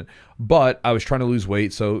stuff in it. But I was trying to lose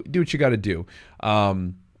weight, so do what you got to do.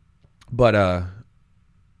 But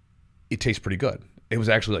it tastes pretty good. It was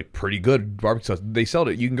actually like pretty good barbecue sauce. They sell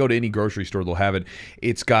it. You can go to any grocery store; they'll have it.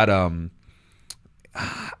 It's got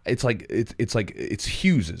it's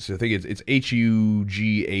Hughes's. I think it's Hugh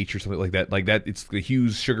or something like that. Like that. It's the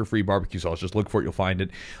Hughes sugar-free barbecue sauce. Just look for it, you'll find it.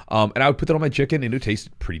 And I would put that on my chicken, and it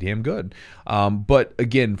tasted pretty damn good. But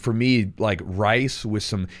again, for me, like rice with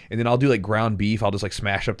some, and then I'll do like ground beef. I'll just like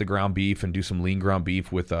smash up the ground beef and do some lean ground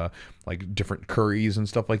beef with like different curries and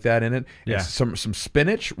stuff like that in it. Yeah. And some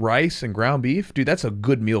spinach, rice, and ground beef. Dude, that's a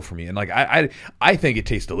good meal for me. And like I think it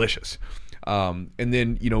tastes delicious. And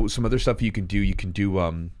then, you know, some other stuff you can do. You can do,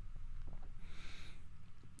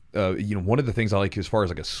 you know, one of the things I like as far as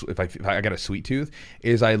like if I got a sweet tooth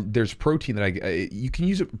is there's protein that you can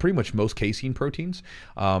use pretty much most casein proteins.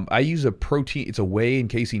 I use a protein. It's a whey and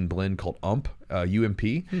casein blend called UMP.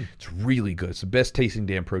 It's really good. It's the best tasting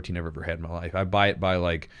damn protein I've ever had in my life. I buy it by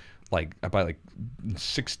like I buy like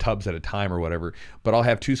 6 tubs at a time or whatever, but I'll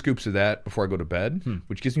have 2 scoops of that before I go to bed,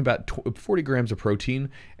 which gives me about 40 grams of protein.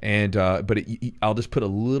 And but I'll just put a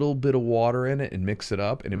little bit of water in it and mix it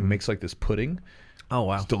up, and it makes like this pudding. Oh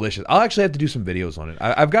wow, it's delicious. I'll actually have to do some videos on it.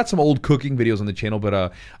 I've got some old cooking videos on the channel,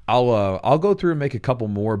 but I'll go through and make a couple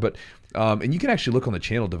more. But and you can actually look on the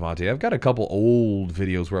channel, Devontae. I've got a couple old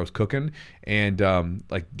videos where I was cooking and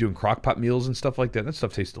like doing crock pot meals and stuff like that. That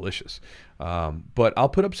stuff tastes delicious. But I'll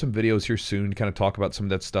put up some videos here soon to kind of talk about some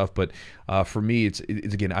of that stuff. But for me, it's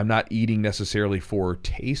again, I'm not eating necessarily for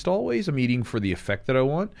taste always. I'm eating for the effect that I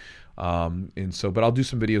want. And so, but I'll do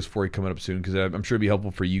some videos for you coming up soon, because I'm sure it'll be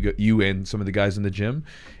helpful for you and some of the guys in the gym.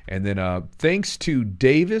 And then thanks to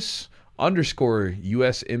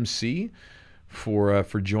Davis_USMC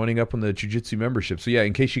for joining up on the Jiu-Jitsu membership. So yeah,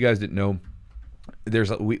 in case you guys didn't know,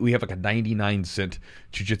 we have like a 99-cent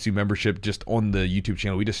Jiu-Jitsu membership just on the YouTube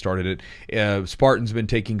channel. We just started it. Spartan's been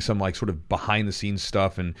taking some like sort of behind the scenes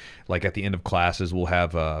stuff, and like at the end of classes we'll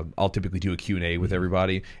have I'll typically do a Q&A with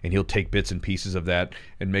everybody, and he'll take bits and pieces of that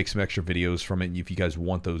and make some extra videos from it. And if you guys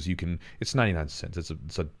want those, you can. It's 99 cents.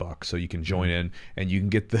 It's a buck, so you can join in and you can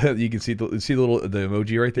get you can see the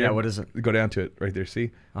emoji right there. Yeah, what is it? Go down to it right there.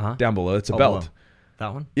 See? Down below. It's a belt. Below.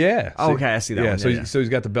 That one? Yeah. Oh, okay, I see that one. Yeah, so he's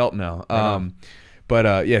got the belt now.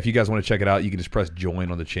 But yeah, if you guys want to check it out, you can just press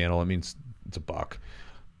join on the channel. I mean, it's a buck.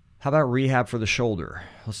 How about rehab for the shoulder?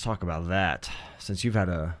 Let's talk about that. Since you've had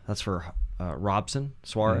that's for Robson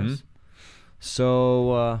Suarez.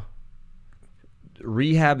 So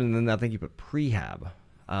rehab, and then I think you put prehab.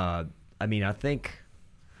 I mean, I think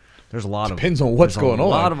there's a lot depends on what's going on. A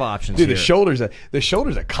lot of options. Dude, here. the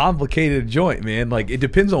shoulder's a complicated joint, man. Like it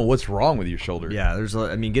depends on what's wrong with your shoulder. Yeah,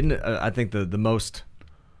 I mean, getting I think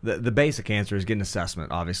the basic answer is get an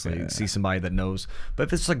assessment. Obviously, see somebody that knows. But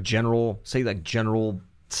if it's like general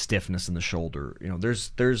stiffness in the shoulder, you know,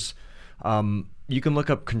 there's you can look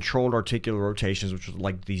up controlled articular rotations, which are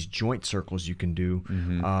like these joint circles you can do.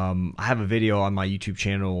 I have a video on my YouTube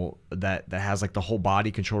channel that has like the whole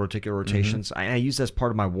body controlled articular rotations. I use that as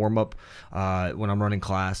part of my warm up when I'm running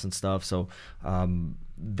class and stuff. So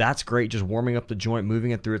that's great, just warming up the joint,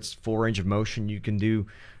 moving it through its full range of motion. You can do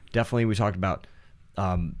definitely. We talked about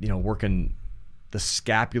you know, working the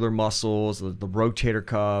scapular muscles, the rotator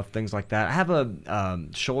cuff, things like that. I have a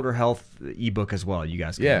shoulder health ebook as well. You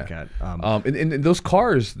guys can look at. And those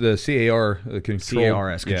CARs, the CARS,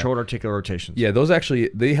 controlled articular rotations. Yeah, those actually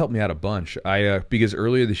they helped me out a bunch. Because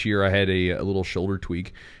earlier this year I had a little shoulder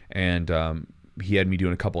tweak, and he had me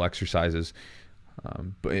doing a couple exercises,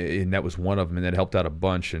 and that was one of them, and that helped out a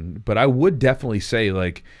bunch. But I would definitely say,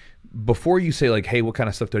 like, before you say like, hey, what kind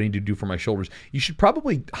of stuff do I need to do for my shoulders, you should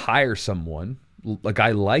probably hire someone, a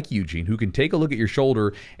guy like Eugene, who can take a look at your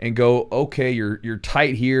shoulder and go, okay, you're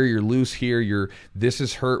tight here, you're loose here, this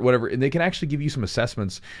is hurt, whatever, and they can actually give you some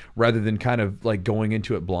assessments rather than kind of like going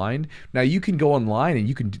into it blind. Now you can go online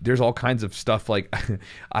and there's all kinds of stuff. Like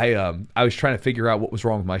I was trying to figure out what was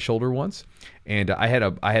wrong with my shoulder once, and I had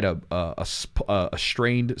a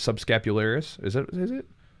strained subscapularis. Is it?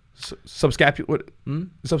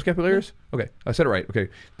 Subscapularis? Okay, I said it right. Okay,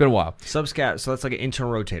 it's been a while. So that's like an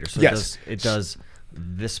internal rotator. So yes. It does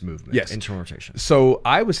this movement. Yes, internal rotation. So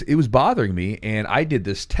it was bothering me, and I did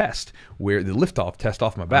this test where the lift-off test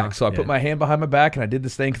off my back. So I put my hand behind my back, and I did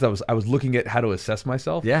this thing because I was looking at how to assess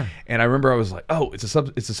myself. Yeah. And I remember I was like, oh, it's a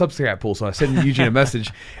subscap pull. So I sent Eugene a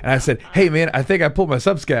message, and I said, hey man, I think I pulled my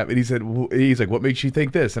subscap. And he's like, what makes you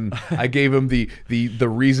think this? And I gave him the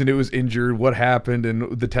reason it was injured, what happened,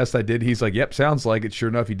 and the test I did. He's like, yep, sounds like it. Sure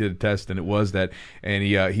enough, he did a test, and it was that. And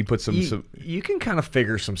he put some. You can kind of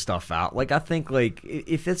figure some stuff out. Like I think like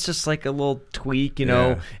if it's just like a little tweak, you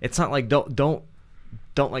know, it's not like don't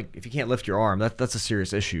don't like if you can't lift your arm, that's a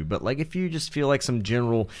serious issue. But like if you just feel like some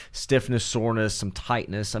general stiffness, soreness, some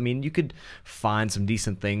tightness, I mean, you could find some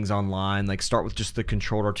decent things online. Like start with just the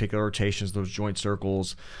controlled articular rotations, those joint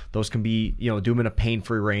circles. Those can be, you know, do them in a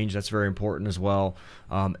pain-free range. That's very important as well.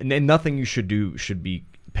 And then nothing you should do should be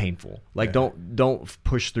painful. Like don't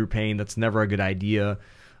push through pain. That's never a good idea.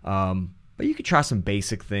 But you could try some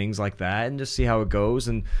basic things like that and just see how it goes.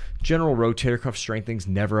 And general rotator cuff strengthening is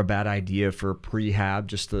never a bad idea for prehab.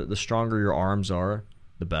 Just the stronger your arms are,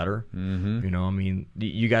 the better. You know, I mean,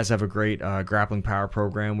 you guys have a great grappling power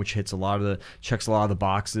program, which checks a lot of the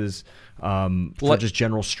boxes for just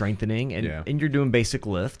general strengthening. And you're doing basic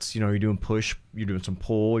lifts. You know, you're doing push, you're doing some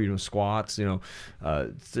pull, you're doing squats. You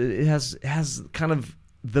know, it has kind of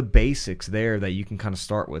the basics there that you can kind of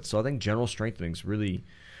start with. So I think general strengthening is really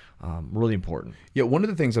important. Yeah, one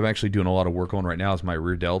of the things I'm actually doing a lot of work on right now is my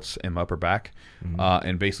rear delts and my upper back,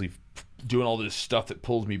 and basically doing all this stuff that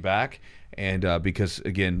pulls me back. And because,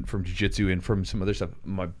 again, from jiu-jitsu and from some other stuff,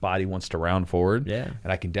 my body wants to round forward. Yeah.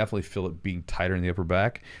 And I can definitely feel it being tighter in the upper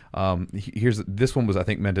back. This one was, I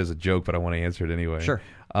think, meant as a joke, but I want to answer it anyway. Sure.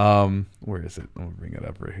 Where is it? I'm going to bring it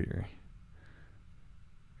up right here,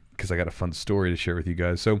 because I got a fun story to share with you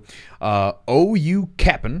guys. So, OU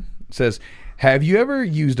Cap'n says, have you ever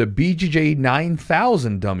used a BJJ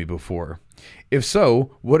 9000 dummy before? If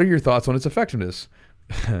so, what are your thoughts on its effectiveness?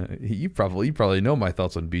 You probably know my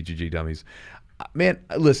thoughts on BJJ dummies. Man,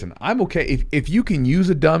 listen, I'm okay. If you can use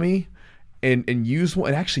a dummy and use one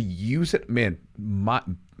and actually use it, man,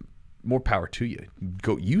 more power to you.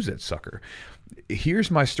 Go use that sucker.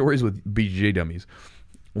 Here's my stories with BJJ dummies.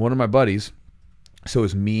 One of my buddies, so it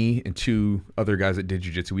was me and two other guys that did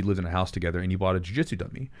jiu-jitsu. We lived in a house together, and he bought a jiu-jitsu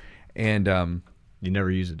dummy. And you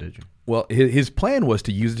never used it, did you? Well, his plan was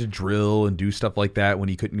to use it to drill and do stuff like that when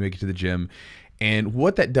he couldn't make it to the gym. And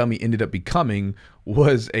what that dummy ended up becoming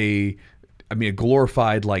was a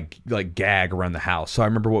glorified like gag around the house. So I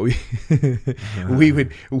remember what we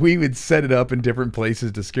would set it up in different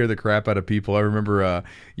places to scare the crap out of people. I remember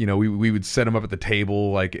we would set them up at the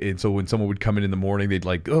table, like, and so when someone would come in the morning, they'd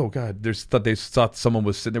like, oh god, they thought someone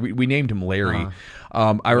was sitting there. We named him Larry.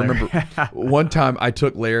 I remember one time I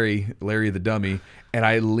took Larry the dummy, and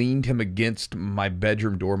I leaned him against my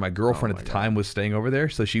bedroom door. My girlfriend at the time was staying over there,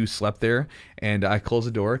 so she slept there, and I closed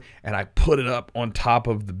the door and I put it up on top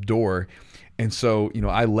of the door. And so,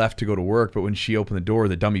 I left to go to work, but when she opened the door,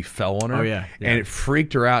 the dummy fell on her. Oh, yeah. And it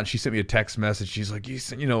freaked her out. And she sent me a text message. She's like,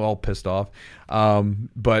 all pissed off.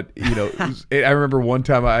 But, I remember one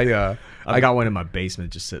time I got one in my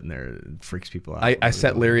basement just sitting there. It freaks people out. I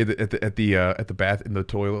set Larry at the bath in the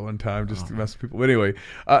toilet one time just to mess with people. But anyway,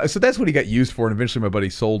 so that's what he got used for. And eventually my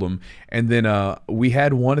buddy sold him. And then we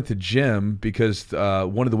had one at the gym because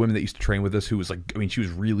one of the women that used to train with us, who was she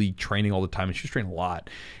was really training all the time, and she was training a lot.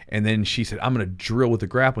 And then she said, I'm going to drill with the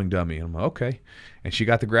grappling dummy. And I'm like, okay. And she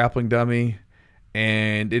got the grappling dummy,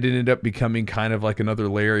 and it ended up becoming kind of like another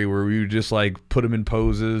Larry, where we would just like put him in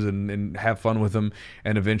poses and have fun with him.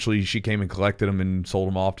 And eventually she came and collected them and sold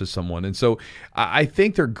them off to someone. And so I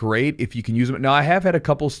think they're great if you can use them. Now, I have had a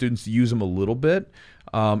couple of students use them a little bit.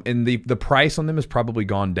 And the price on them has probably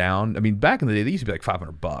gone down. I mean, back in the day, they used to be like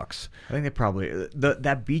 $500. I think they probably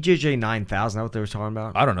that BJJ 9000. Is that what they were talking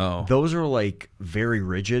about? I don't know. Those are like very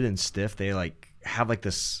rigid and stiff. They like have like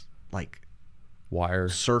this like wire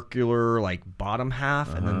circular like bottom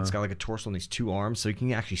half, and then it's got like a torso on these two arms, so you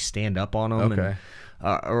can actually stand up on them. Okay.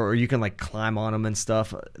 And, or you can like climb on them and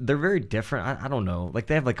stuff. They're very different. I don't know. Like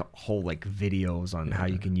they have like a whole like videos on how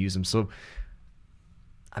you can use them. So,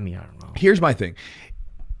 I mean, I don't know. Here's my thing.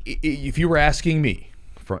 If you were asking me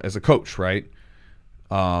as a coach, right,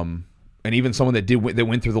 and even someone that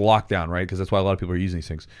went through the lockdown, right, because that's why a lot of people are using these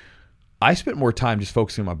things, I spent more time just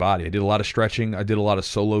focusing on my body. I did a lot of stretching. I did a lot of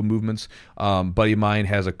solo movements. Buddy of mine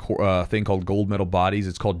has a thing called Gold Medal Bodies.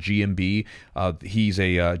 It's called GMB. He's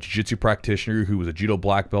a jiu-jitsu practitioner who was a judo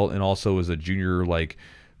black belt and also is a junior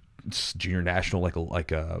national,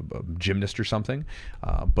 like a gymnast or something,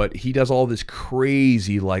 but he does all this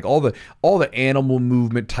crazy, like all the animal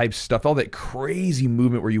movement type stuff, all that crazy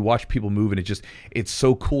movement where you watch people move, and it's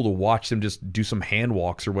so cool to watch them just do some hand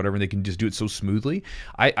walks or whatever, and they can just do it so smoothly.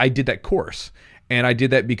 I did that course, and I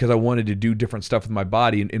did that because I wanted to do different stuff with my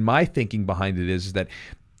body, and my thinking behind it is that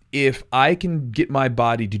if I can get my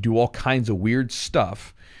body to do all kinds of weird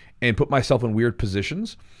stuff and put myself in weird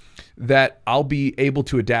positions, that I'll be able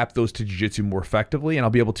to adapt those to jiu-jitsu more effectively, and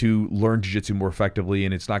I'll be able to learn jiu-jitsu more effectively,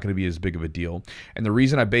 and it's not going to be as big of a deal. And the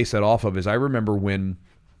reason I base that off of is I remember when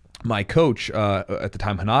my coach at the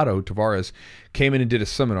time, Hanato Tavares, came in and did a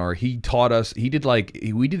seminar. He taught us. We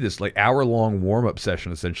did this like hour-long warm-up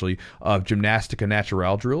session essentially of gymnastica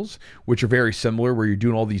natural drills, which are very similar, where you're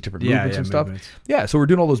doing all these different movements and stuff. Yeah, so we're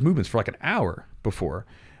doing all those movements for like an hour before.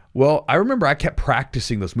 Well, I remember I kept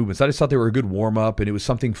practicing those movements. I just thought they were a good warm-up, and it was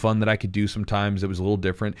something fun that I could do sometimes that was a little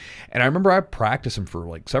different. And I remember I practiced them for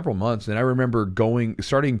like several months, and I remember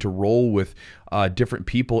starting to roll with different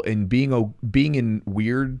people and being in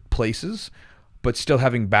weird places, but still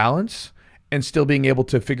having balance and still being able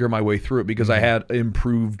to figure my way through it because I had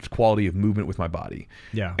improved quality of movement with my body.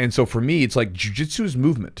 Yeah. And so for me, it's like jiu-jitsu is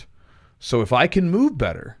movement. So if I can move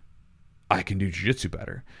better, I can do jiu-jitsu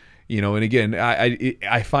better. You know, and again,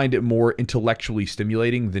 I find it more intellectually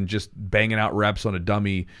stimulating than just banging out reps on a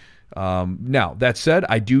dummy. Now, that said,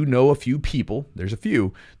 I do know a few people, there's a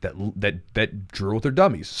few, that drill with their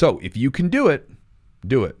dummies. So if you can do it,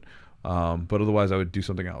 do it. But otherwise, I would do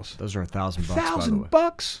something else. Those are $1,000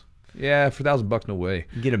 bucks, $1,000? Yeah, for $1,000, no way.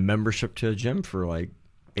 You get a membership to a gym for like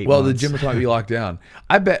 8 well, months. the gym might be locked down.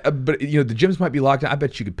 I bet, but you know, the gyms might be locked down. I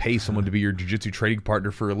bet you could pay someone to be your jiu-jitsu training partner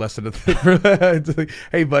for less than it's like,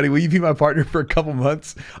 hey, buddy, will you be my partner for a couple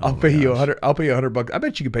months? I'll pay you $100. I'll pay you $100. I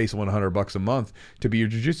bet you could pay someone $100 a month to be your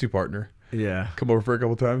jiu-jitsu partner. Yeah, come over for a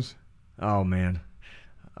couple times. Oh man.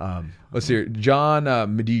 Let's see here. John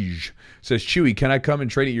Medij says, Chewy, can I come and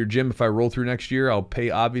train at your gym if I roll through next year? I'll pay,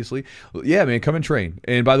 obviously. Yeah, man, come and train.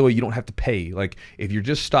 And by the way, you don't have to pay. Like, if you're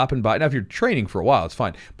just stopping by, now if you're training for a while, it's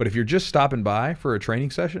fine. But if you're just stopping by for a training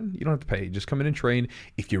session, you don't have to pay. Just come in and train.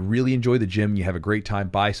 If you really enjoy the gym, you have a great time,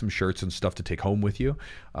 buy some shirts and stuff to take home with you.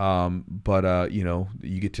 You know,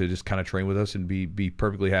 you get to just kind of train with us and be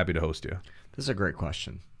perfectly happy to host you. This is a great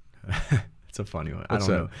question. It's a funny one. I don't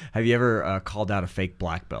know. Have you ever called out a fake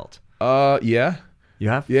black belt? Yeah. You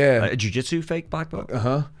have? Yeah. A jiu-jitsu fake black belt?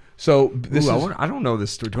 Uh-huh. So this I don't know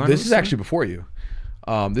this story. This is actually before you.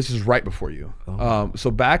 This is right before you. Oh.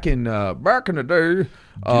 So back in the day,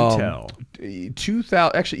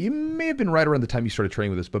 2000. Actually, you may have been right around the time you started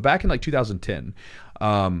training with us, but back in like 2010,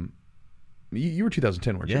 you were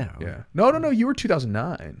 2010, weren't you? Yeah. Yeah. No. You were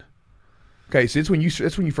 2009. Okay, so it's when you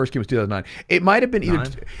first came, was 2009. It might have been either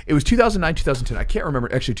it was 2009, 2010. I can't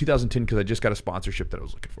remember. Actually, 2010 because I just got a sponsorship that I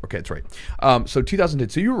was looking for. Okay, that's right. So 2010.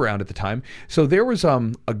 So you were around at the time. So there was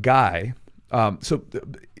a guy. So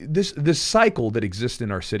this cycle that exists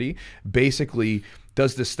in our city basically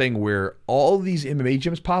does this thing where all these MMA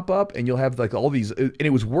gyms pop up, and you'll have like all these. And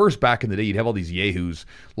it was worse back in the day. You'd have all these yahoos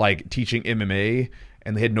like teaching MMA.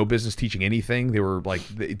 And they had no business teaching anything. They were like,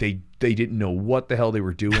 they didn't know what the hell they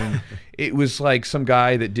were doing. It was like some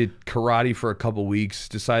guy that did karate for a couple weeks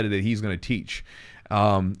decided that he's going to teach.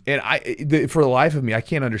 For the life of me, I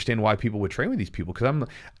can't understand why people would train with these people. Because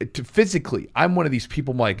I'm one of these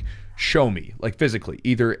people. I'm like, show me, like physically,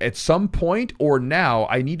 either at some point or now.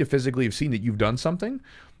 I need to physically have seen that you've done something.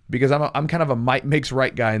 Because I'm kind of a might makes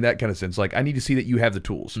right guy in that kind of sense. Like, I need to see that you have the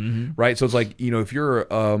tools, right? So it's like, you know, if you're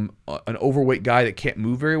an overweight guy that can't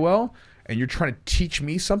move very well and you're trying to teach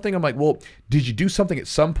me something, I'm like, well, did you do something at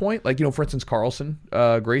some point? Like, you know, for instance, Carlson,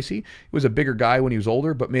 Gracie, he was a bigger guy when he was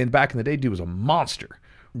older, but man, back in the day, dude was a monster,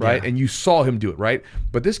 right? Yeah. And you saw him do it, right?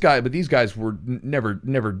 But these guys were never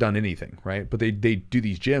done anything, right? But they do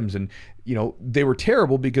these gyms, and you know, they were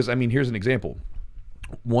terrible because, I mean, here's an example.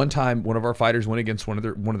 One time, one of our fighters went against one of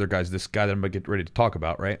their guys, this guy that I'm going to get ready to talk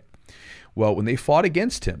about, right? Well, when they fought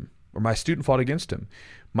against him, or my student fought against him,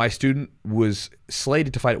 my student was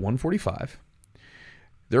slated to fight at 145.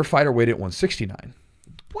 Their fighter weighed at 169.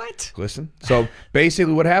 What? Listen. So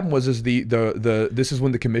basically what happened was this is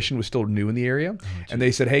when the commission was still new in the area. And they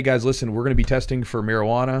said, hey guys, listen, we're going to be testing for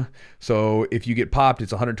marijuana. So if you get popped,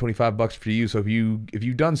 it's $125 for you. So if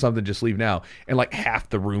you've done something, just leave now. And like half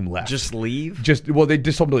the room left. Just leave? They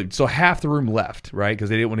just told them to leave. So half the room left, right? Because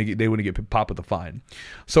they wouldn't get popped with a fine.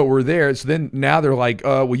 So we're there. So then now they're like,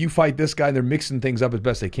 well, you fight this guy, and they're mixing things up as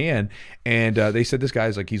best they can. And they said this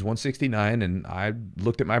guy's like, he's 169. And I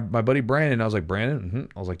looked at my buddy Brandon, and I was like, Brandon,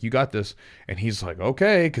 I was like, you got this. And he's like,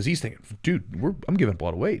 okay, because he's thinking, dude, I'm giving up a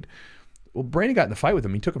lot of weight. Well, Brandon got in the fight with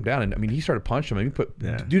him. He took him down, and I mean, he started punching him.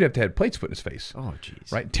 Dude had to have plates put in his face. Oh,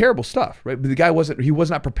 jeez. Right, terrible stuff. Right, but the guy was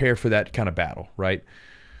not prepared for that kind of battle. Right,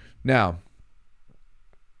 now,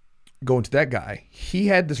 going to that guy, he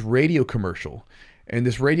had this radio commercial, and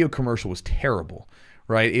this radio commercial was terrible.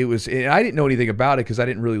 right? It was, and I didn't know anything about it because I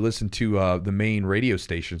didn't really listen to the main radio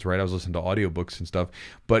stations, right? I was listening to audiobooks and stuff,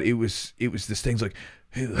 but it was this thing's like,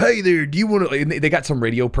 hey there, do you want to, and they got some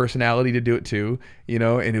radio personality to do it too, you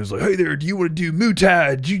know, and it was like, hey there, do you want to do Muay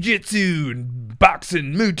Thai, Jiu-Jitsu, and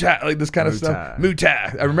boxing, Muay Thai, like this kind of stuff. Muay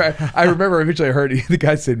Thai. I remember eventually I heard the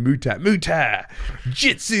guy said Muay Thai,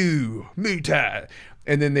 Jitsu, Muay Thai.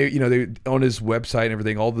 And then they on his website and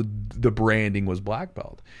everything, all the branding was black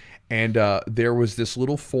belt. And there was this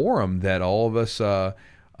little forum that all of us,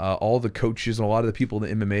 all the coaches and a lot of the people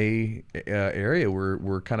in the MMA area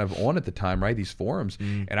were kind of on at the time, right? These forums.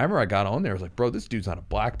 And I remember I got on there. I was like, bro, this dude's not a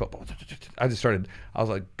black belt. I was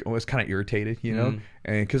like, I was kind of irritated, you know?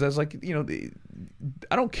 And because I was like, you know,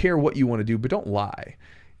 I don't care what you want to do, but don't lie,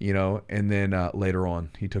 you know? And then later on,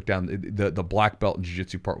 he took down the black belt and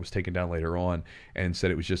jiu-jitsu part was taken down later on and said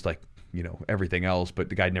it was just like, you know, everything else, but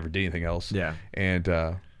the guy never did anything else. Yeah. And,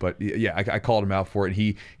 but yeah, I called him out for it.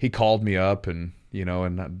 He called me up and, you know,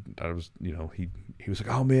 and I was, you know, he was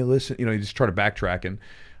like, oh man, listen, you know, he just tried to backtrack, and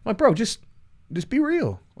I'm like, bro, just be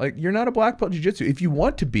real. Like, you're not a black belt jiu-jitsu. If you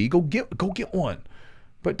want to be, go get one,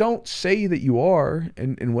 but don't say that you are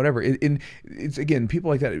and whatever. And it's, again, people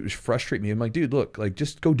like that, it was frustrate me. I'm like, dude, look, like,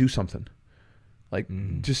 just go do something. Like,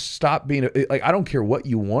 just stop being like, I don't care what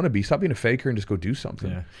you want to be. Stop being a faker and just go do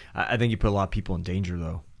something. Yeah, I think you put a lot of people in danger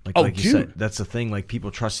though. Like you said, that's the thing. Like,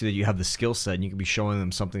 people trust you that you have the skill set, and you can be showing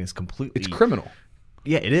them something that's completely. It's criminal.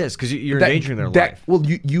 Yeah, it is, because you're endangering their life. Well,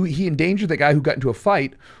 he endangered the guy who got into a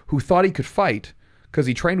fight, who thought he could fight because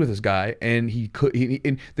he trained with this guy, and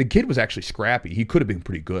and the kid was actually scrappy. He could have been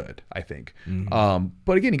pretty good, I think.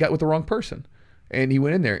 But again, he got with the wrong person, and he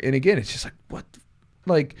went in there. And again, it's just like, what?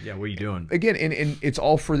 Like, yeah, what are you doing? Again, and it's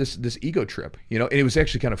all for this ego trip, you know. And it was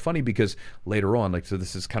actually kind of funny because later on, like, so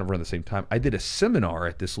this is kind of around the same time, I did a seminar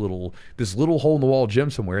at this little hole in the wall gym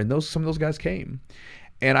somewhere, and some of those guys came,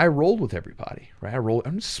 and I rolled with everybody, right?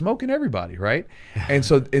 I'm smoking everybody, right? and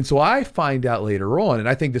so I find out later on, and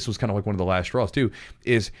I think this was kind of like one of the last straws too,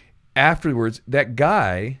 is afterwards that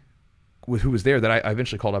guy who was there that I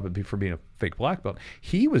eventually called up for being a fake black belt,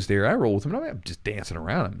 he was there. I rolled with him, and I'm just dancing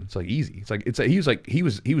around him. It's like easy.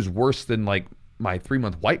 He was worse than like my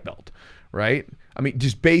 3-month white belt, right? I mean,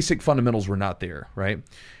 just basic fundamentals were not there, right?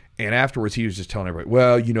 And afterwards, he was just telling everybody,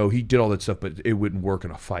 well, you know, he did all that stuff, but it wouldn't work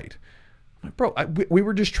in a fight. I'm like, bro, we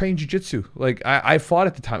were just trained jiu-jitsu. Like, I fought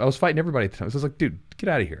at the time. I was fighting everybody at the time. So I was like, dude, get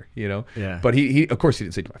out of here, you know? Yeah. But he of course, he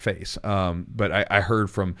didn't say it to my face. But I heard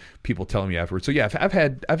from people telling me afterwards. So yeah, I've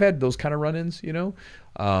had those kind of run-ins, you know?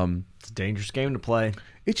 It's a dangerous game to play.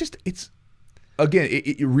 Again,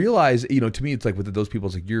 you realize, you know, to me, it's like with those people,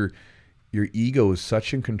 it's like your ego is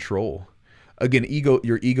such in control. Again,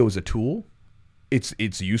 your ego is a tool. It's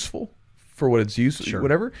useful for what it's used, sure,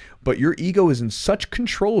 whatever. But your ego is in such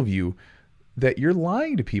control of you that you're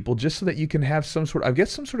lying to people just so that you can have some sort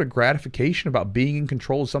of gratification about being in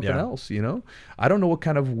control of something else, you know? I don't know what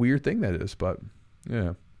kind of weird thing that is, but yeah.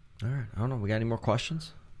 All right. I don't know. We got any more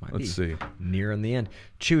questions? Let's see. Nearing the end.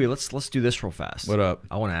 Chewy, let's do this real fast. What up?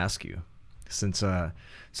 I want to ask you, since somebody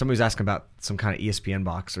was asking about some kind of ESPN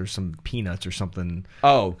box or some peanuts or something.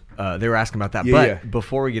 Oh. They were asking about that. Yeah, but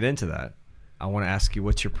before we get into that, I want to ask you,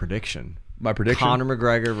 what's your prediction? My prediction? Conor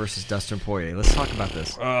McGregor versus Dustin Poirier. Let's talk about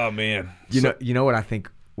this. Oh man, you know what I think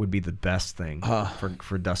would be the best thing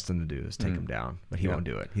for Dustin to do is take him down, but he won't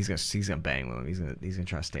do it. He's gonna bang with him. He's gonna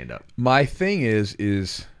try to stand up. My thing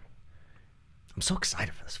is I'm so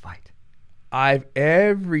excited for this fight.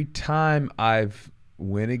 Every time I've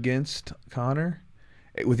went against Conor,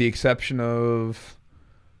 with the exception of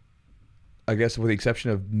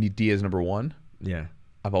Diaz number 1, yeah,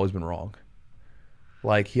 I've always been wrong.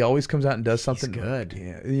 Like, he always comes out and does something. He's good.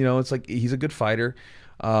 Yeah, you know, it's like he's a good fighter.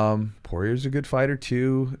 Poirier's a good fighter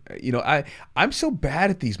too. You know, I'm so bad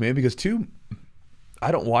at these, man, because I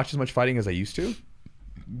don't watch as much fighting as I used to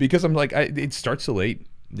because I'm like, it starts so late.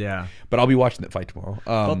 Yeah. But I'll be watching that fight tomorrow.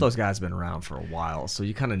 Both those guys have been around for a while, so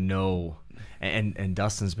you kind of know. And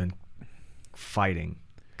Dustin's been fighting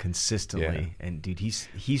consistently, and dude, he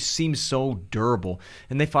seems so durable.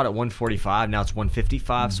 And they fought at 145, now it's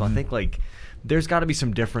 155. So I think like there's got to be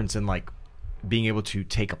some difference in like being able to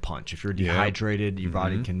take a punch. If you're dehydrated, your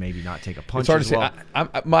body can maybe not take a punch. It's hard to say.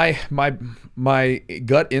 My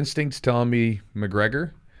gut instinct's telling me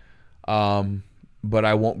McGregor, but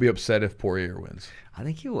I won't be upset if Poirier wins. I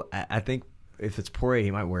think I think if it's Poirier,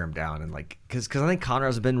 he might wear him down, and like because I think Conor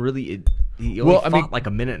has been really. He only fought like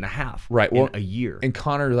a minute and a half, right? Well, in a year. And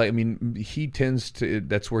Conor, like, I mean, he tends to.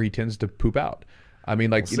 That's where he tends to poop out. I mean,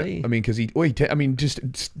 like, because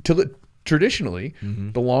just traditionally,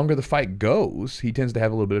 the longer the fight goes, he tends to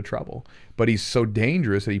have a little bit of trouble. But he's so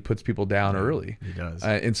dangerous that he puts people down early. He does.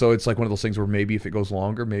 And so it's like one of those things where maybe if it goes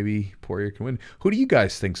longer, maybe Poirier can win. Who do you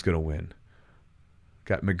guys think's going to win?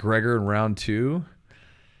 Got McGregor in round 2.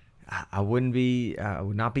 I would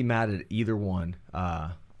not be mad at either one.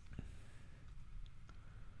 I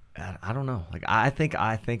don't know. Like I think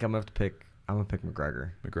I'm gonna pick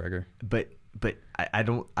McGregor. But I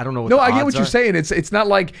don't know what no, the I get odds what you're are. saying. It's not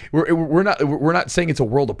like we're not saying it's a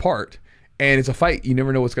world apart. And it's a fight. You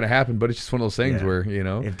never know what's going to happen, but it's just one of those things where, you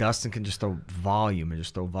know. If Dustin can just throw volume at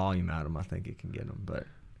him, I think it can get him. But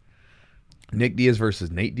Nick Diaz versus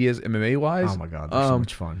Nate Diaz, MMA-wise. Oh, my God. They're so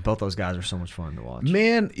much fun. Both those guys are so much fun to watch.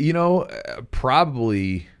 Man, you know,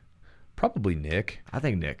 probably Nick. I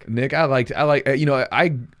think Nick. Nick, I you know,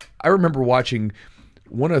 I remember watching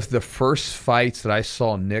one of the first fights that I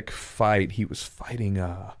saw Nick fight. He was fighting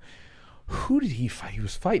who did he fight? He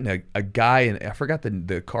was fighting a guy, and I forgot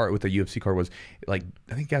the card, what the UFC card was. Like,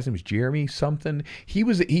 I think the guy's name was Jeremy something.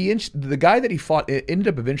 The guy that he fought ended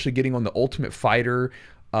up eventually getting on the Ultimate Fighter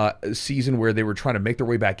season where they were trying to make their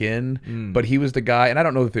way back in. But he was the guy, and I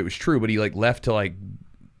don't know if it was true, but he like left to like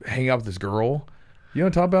hang out with this girl. You know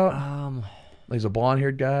what I'm talking about? He's a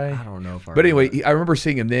blonde-haired guy. I don't know if I But anyway, I remember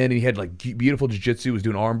seeing him then, and he had like beautiful jiu-jitsu, was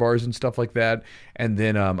doing arm bars and stuff like that. And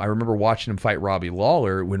then I remember watching him fight Robbie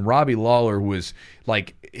Lawler when Robbie Lawler was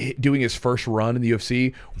like doing his first run in the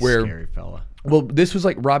UFC. Where scary fella. Well, this was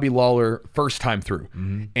like Robbie Lawler first time through,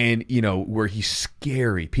 and you know where he's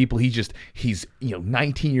scary. People, he's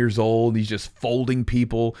 19 years old. He's just folding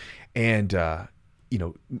people, and you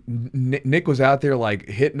know, Nick was out there like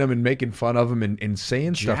hitting him and making fun of him and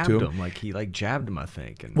saying stuff to him. Like he like jabbed him, I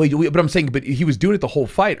think. And but I'm saying, but he was doing it the whole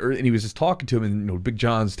fight, and he was just talking to him, and you know, Big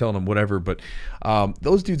John's telling him whatever. But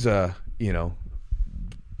those dudes, you know,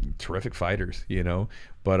 terrific fighters, you know.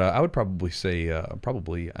 But I would probably say, you know,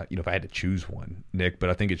 if I had to choose one, Nick.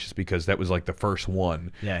 But I think it's just because that was like the first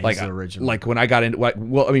one. Yeah, he's like the original. Like when I got into,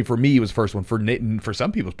 well, I mean, for me, it was the first one. For Nate, and for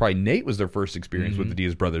some people, it's probably Nate was their first experience with the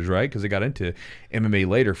Diaz brothers, right? Because they got into MMA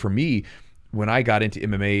later. For me, when I got into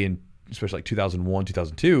MMA, in especially like 2001,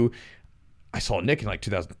 2002. I saw Nick in like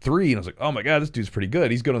 2003, and I was like, "Oh my God, this dude's pretty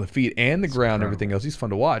good. He's good on the feet and the ground, and everything else. He's fun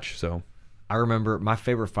to watch." So, I remember my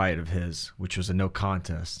favorite fight of his, which was a no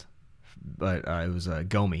contest, but it was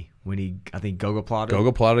Gomi when I think Gogo plotted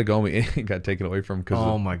Gomi, and got taken away from.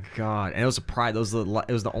 Oh my God! And it was a pride. It was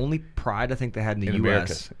the only pride I think they had in the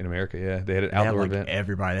U.S. In America, yeah, they had an outdoor event.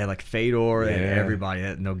 Everybody, they had like Fedor, they had everybody. They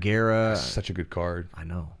had Nogueira. Such a good card. I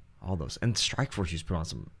know all those, and Strikeforce used to put on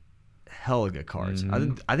some hella good cards.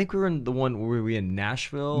 I think we were in the one where we were in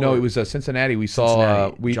Nashville. No, it was Cincinnati. We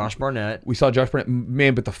saw Josh Barnett. We saw Josh Barnett.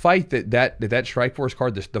 Man, but the fight that Strikeforce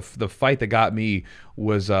card, the fight that got me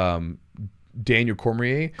was Daniel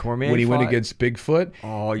Cormier when he went against Bigfoot.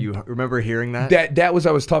 Oh, you remember hearing that? That was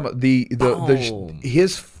I was talking about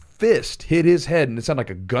his fist hit his head, and it sounded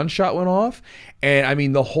like a gunshot went off. And I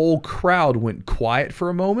mean, the whole crowd went quiet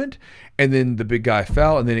for a moment, and then the big guy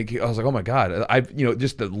fell, and then I was like, "Oh my God!"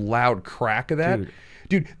 Just the loud crack of that,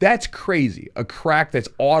 dude. That's crazy. A crack that's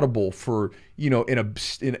audible for in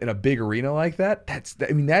a big arena like that. That's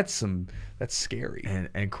scary.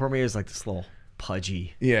 And Cormier is like this little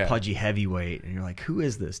pudgy heavyweight, and you're like, "Who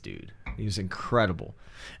is this dude?" He was incredible.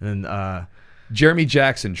 And then Jeremy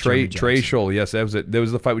Jackson, Trey Scholl. Yes, that was it. That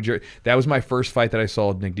was the fight with Jeremy. That was my first fight that I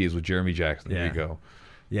saw Nick Diaz with Jeremy Jackson. There you go.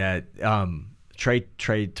 Yeah.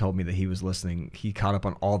 Trey told me that he was listening. He caught up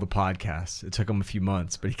on all the podcasts. It took him a few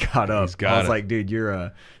months, but he caught up. I was like, dude,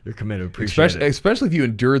 you're committed. Appreciate it. Especially if you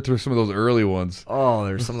endured through some of those early ones. Oh,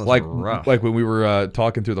 there's some of those rough. Like when we were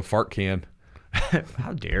talking through the fart can.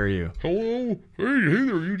 How dare you? Hello, hey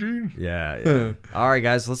there, Eugene. Yeah. All right,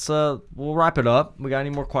 guys. Let's we'll wrap it up. We got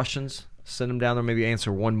any more questions? Send them down there. Maybe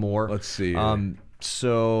answer one more. Let's see.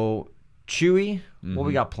 So Chewy, what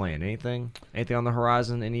we got planned? Anything on the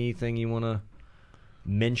horizon? Anything you want to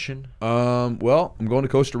mention? Well, I'm going to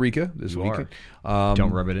Costa Rica this weekend.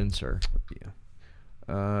 Don't rub it in, sir.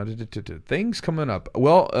 Yeah. Things coming up.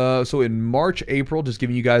 Well, so in March, April, just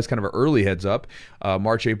giving you guys kind of an early heads up.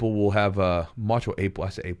 March, April, we'll have March or April.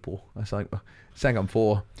 I say April. I sound like I'm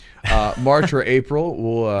full. March or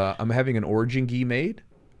April, I'm having an origin gi made.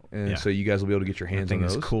 And so you guys will be able to get your hands on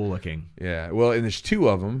those. It's cool looking. Yeah. Well, and there's two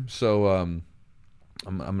of them. So I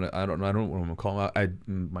don't know what I'm gonna call them. I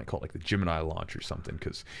might call it like the Gemini launch or something,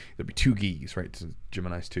 because there'll be two gis, right? So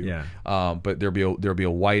Gemini's two. Yeah. But there'll be a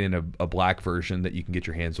white and a black version that you can get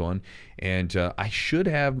your hands on. And I should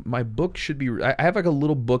have, my book should be, I have like a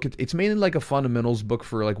little book. It's mainly like a fundamentals book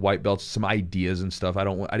for like white belts, some ideas and stuff. I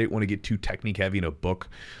didn't want to get too technique heavy in a book,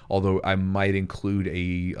 although I might include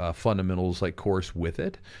a fundamentals like course with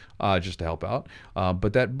it, just to help out.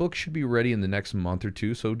 But that book should be ready in the next month or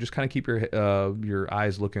two. So just kind of keep your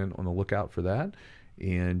eyes looking on the lookout for that.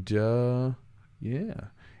 And yeah,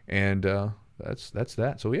 and that's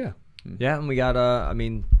that. So yeah. Yeah, and we got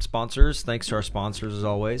sponsors. Thanks to our sponsors as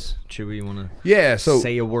always. Chewy, you want to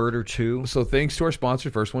say a word or two? So thanks to our sponsor,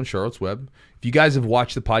 first one, Charlotte's Web. If you guys have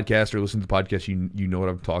watched the podcast or listened to the podcast, you know what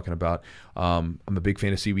I'm talking about. I'm a big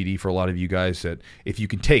fan of CBD for a lot of you guys, that if you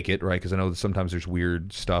can take it, right, because I know that sometimes there's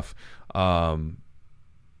weird stuff,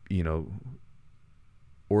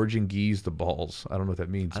 Origin Geese the balls. I don't know what that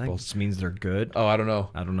means. I think this means they're good. Oh, I don't know.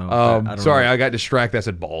 I don't know. Sorry, I got distracted. I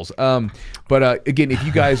said balls. But again, if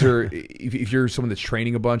you guys are, if you're someone that's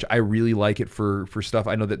training a bunch, I really like it for stuff.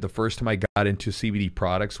 I know that the first time I got into CBD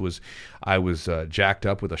products was I was jacked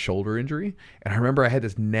up with a shoulder injury, and I remember I had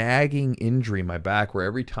this nagging injury in my back where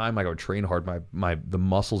every time I would train hard, the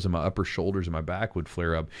muscles in my upper shoulders and my back would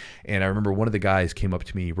flare up. And I remember one of the guys came up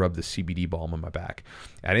to me, rubbed the CBD balm on my back.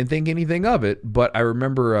 I didn't think anything of it, but I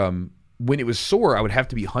remember when it was sore, I would have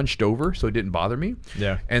to be hunched over so it didn't bother me.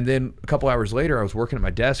 Yeah. And then a couple hours later, I was working at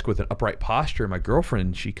my desk with an upright posture, and my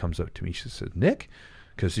girlfriend, she comes up to me. She says, "Nick,"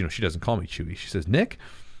 because she doesn't call me Chewy. She says, "Nick,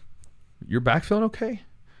 your back feeling okay?"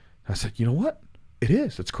 I said, "You know what? It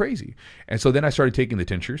is. It's crazy." And so then I started taking the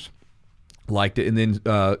tinctures. Liked it. And then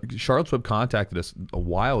Charlotte's Web contacted us a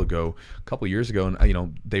while ago, a couple of years ago,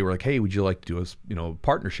 and they were like, "Hey, would you like to do a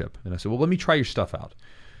partnership?" And I said, "Well, let me try your stuff out."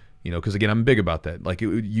 Because again, I'm big about that. Like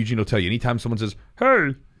Eugene will tell you, anytime someone says,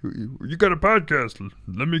 "Hey, you got a podcast,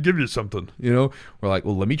 let me give you something," we're like,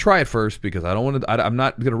 "Well, let me try it first, because I don't want to. I'm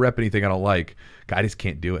not going to rep anything I don't like. I just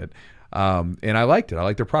can't do it." And I liked it. I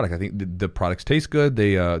like their product. I think the products taste good.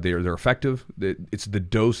 They're effective. It's the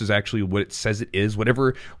dose is actually what it says it is.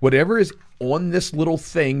 Whatever is on this little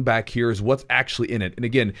thing back here is what's actually in it. And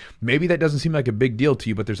again, maybe that doesn't seem like a big deal to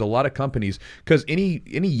you, but there's a lot of companies, because any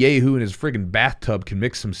yahoo in his friggin' bathtub can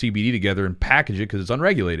mix some CBD together and package it because it's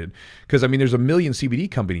unregulated. Because there's a million CBD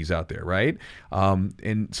companies out there, right?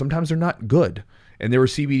 And sometimes they're not good. And there were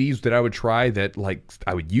CBDs that I would try that, like,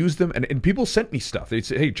 I would use them, and people sent me stuff. They'd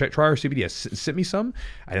say, "Hey, try our CBD." Sent me some.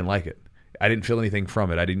 I didn't like it. I didn't feel anything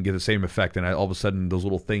from it. I didn't get the same effect. And all of a sudden, those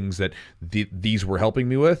little things that these were helping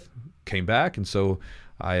me with came back. And so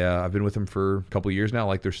I've been with them for a couple of years now. I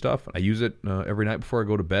like their stuff. I use it every night before I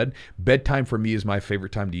go to bed. Bedtime for me is my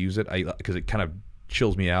favorite time to use it, because it kind of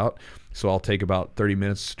chills me out. So I'll take about 30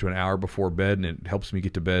 minutes to an hour before bed, and it helps me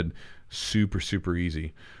get to bed super, super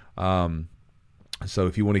easy. So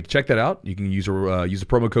if you want to check that out, you can use the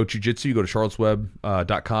promo code Jiu-Jitsu. You go to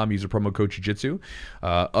charlottesweb.com, use the promo code Jiu-Jitsu.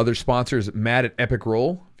 Other sponsors, Matt at Epic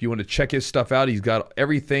Roll. If you want to check his stuff out, he's got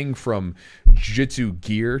everything from Jiu-Jitsu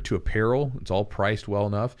gear to apparel. It's all priced well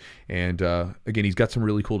enough. And again, he's got some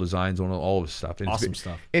really cool designs on all of his stuff. And awesome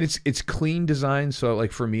stuff. And it's clean design. So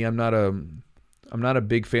like for me, I'm not a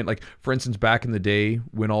big fan. Like, for instance, back in the day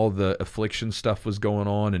when all the affliction stuff was going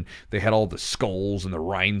on and they had all the skulls and the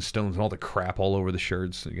rhinestones and all the crap all over the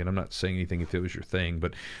shirts. Again, I'm not saying anything if it was your thing,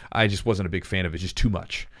 but I just wasn't a big fan of it. It's just too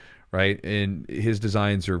much, right? And his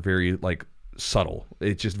designs are very, like, subtle.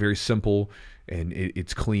 It's just very simple, and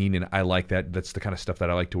it's clean, and I like that. That's the kind of stuff that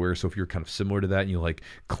I like to wear. So if you're kind of similar to that and you like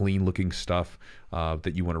clean-looking stuff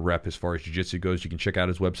that you want to rep as far as jiu-jitsu goes, you can check out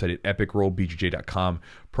his website at epicrollbjj.com.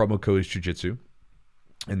 Promo code is jiu-jitsu.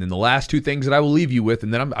 And then the last two things that I will leave you with,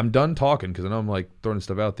 and then I'm done talking because I know I'm like throwing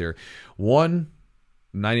stuff out there. One,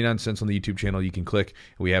 99 cents on the YouTube channel. You can click.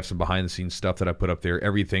 We have some behind the scenes stuff that I put up there.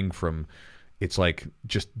 Everything from, it's like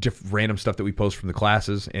just random stuff that we post from the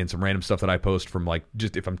classes, and some random stuff that I post from, like,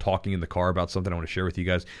 just if I'm talking in the car about something I want to share with you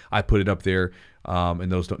guys, I put it up there.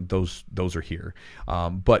 And those are here.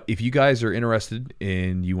 But if you guys are interested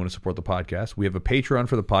and you want to support the podcast, we have a Patreon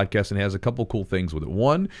for the podcast, and it has a couple cool things with it.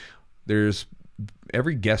 One, there's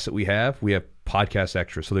every guest that we have podcast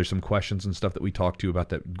extras. So there's some questions and stuff that we talk to about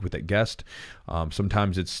that with that guest.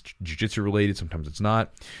 Sometimes it's jiu-jitsu related, sometimes it's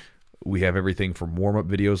not. We have everything from warm-up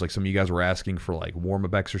videos, like some of you guys were asking for, like,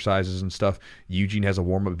 warm-up exercises and stuff. Eugene has a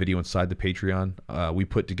warm-up video inside the Patreon. We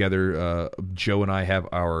put together, Joe and I have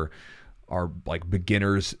our like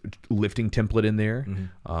beginners lifting template in there.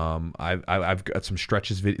 I've got some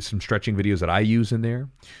stretching videos that I use in there.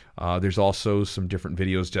 There's also some different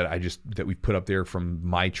videos that we've put up there from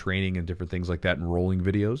my training and different things like that, and rolling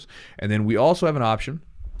videos. And then we also have an option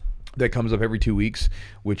that comes up every 2 weeks,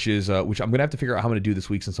 which I'm going to have to figure out how I'm going to do this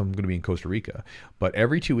week since I'm going to be in Costa Rica. But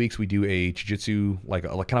every 2 weeks we do a jiu-jitsu, like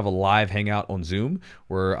kind of a live hangout on Zoom,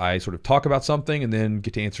 where I sort of talk about something and then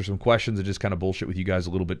get to answer some questions and just kind of bullshit with you guys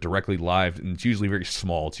a little bit directly live. And it's usually very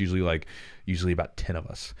small. It's usually about 10 of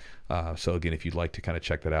us. So again, if you'd like to kind of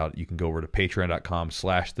check that out, you can go over to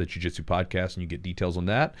patreon.com/the Jiu-Jitsu podcast and you get details on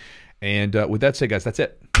that. And with that said, guys, that's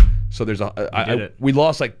it. So there's we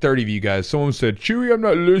lost like 30 of you guys. Someone said, Chewy, I'm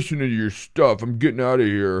not listening to your stuff. I'm getting out of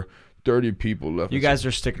here. 30 people left. You guys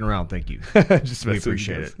are sticking around. Thank you. We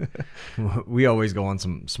appreciate it. We always go on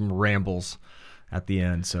some rambles at the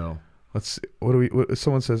end. So let's see.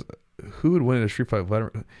 Someone says, who would win in a street fight?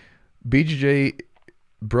 BJJ.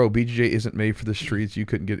 Bro, BJJ isn't made for the streets. You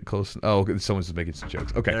couldn't get it close. Oh, someone's just making some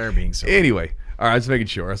jokes. Okay. They're being so anyway, all right, I was making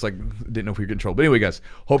sure. I was like, didn't know if we were getting in trouble. But anyway, guys,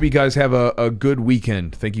 hope you guys have a good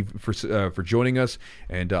weekend. Thank you for joining us,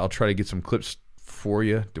 and I'll try to get some clips for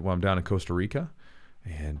you while I'm down in Costa Rica.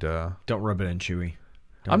 And don't rub it in, Chewy.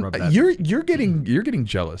 Don't rub that. You're getting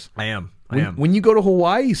jealous. I am. When you go to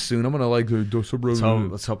Hawaii soon, I'm gonna like do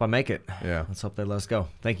some. Let's hope I make it. Yeah. Let's hope they let us go.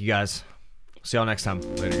 Thank you guys. See y'all next time.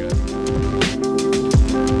 Later, guys.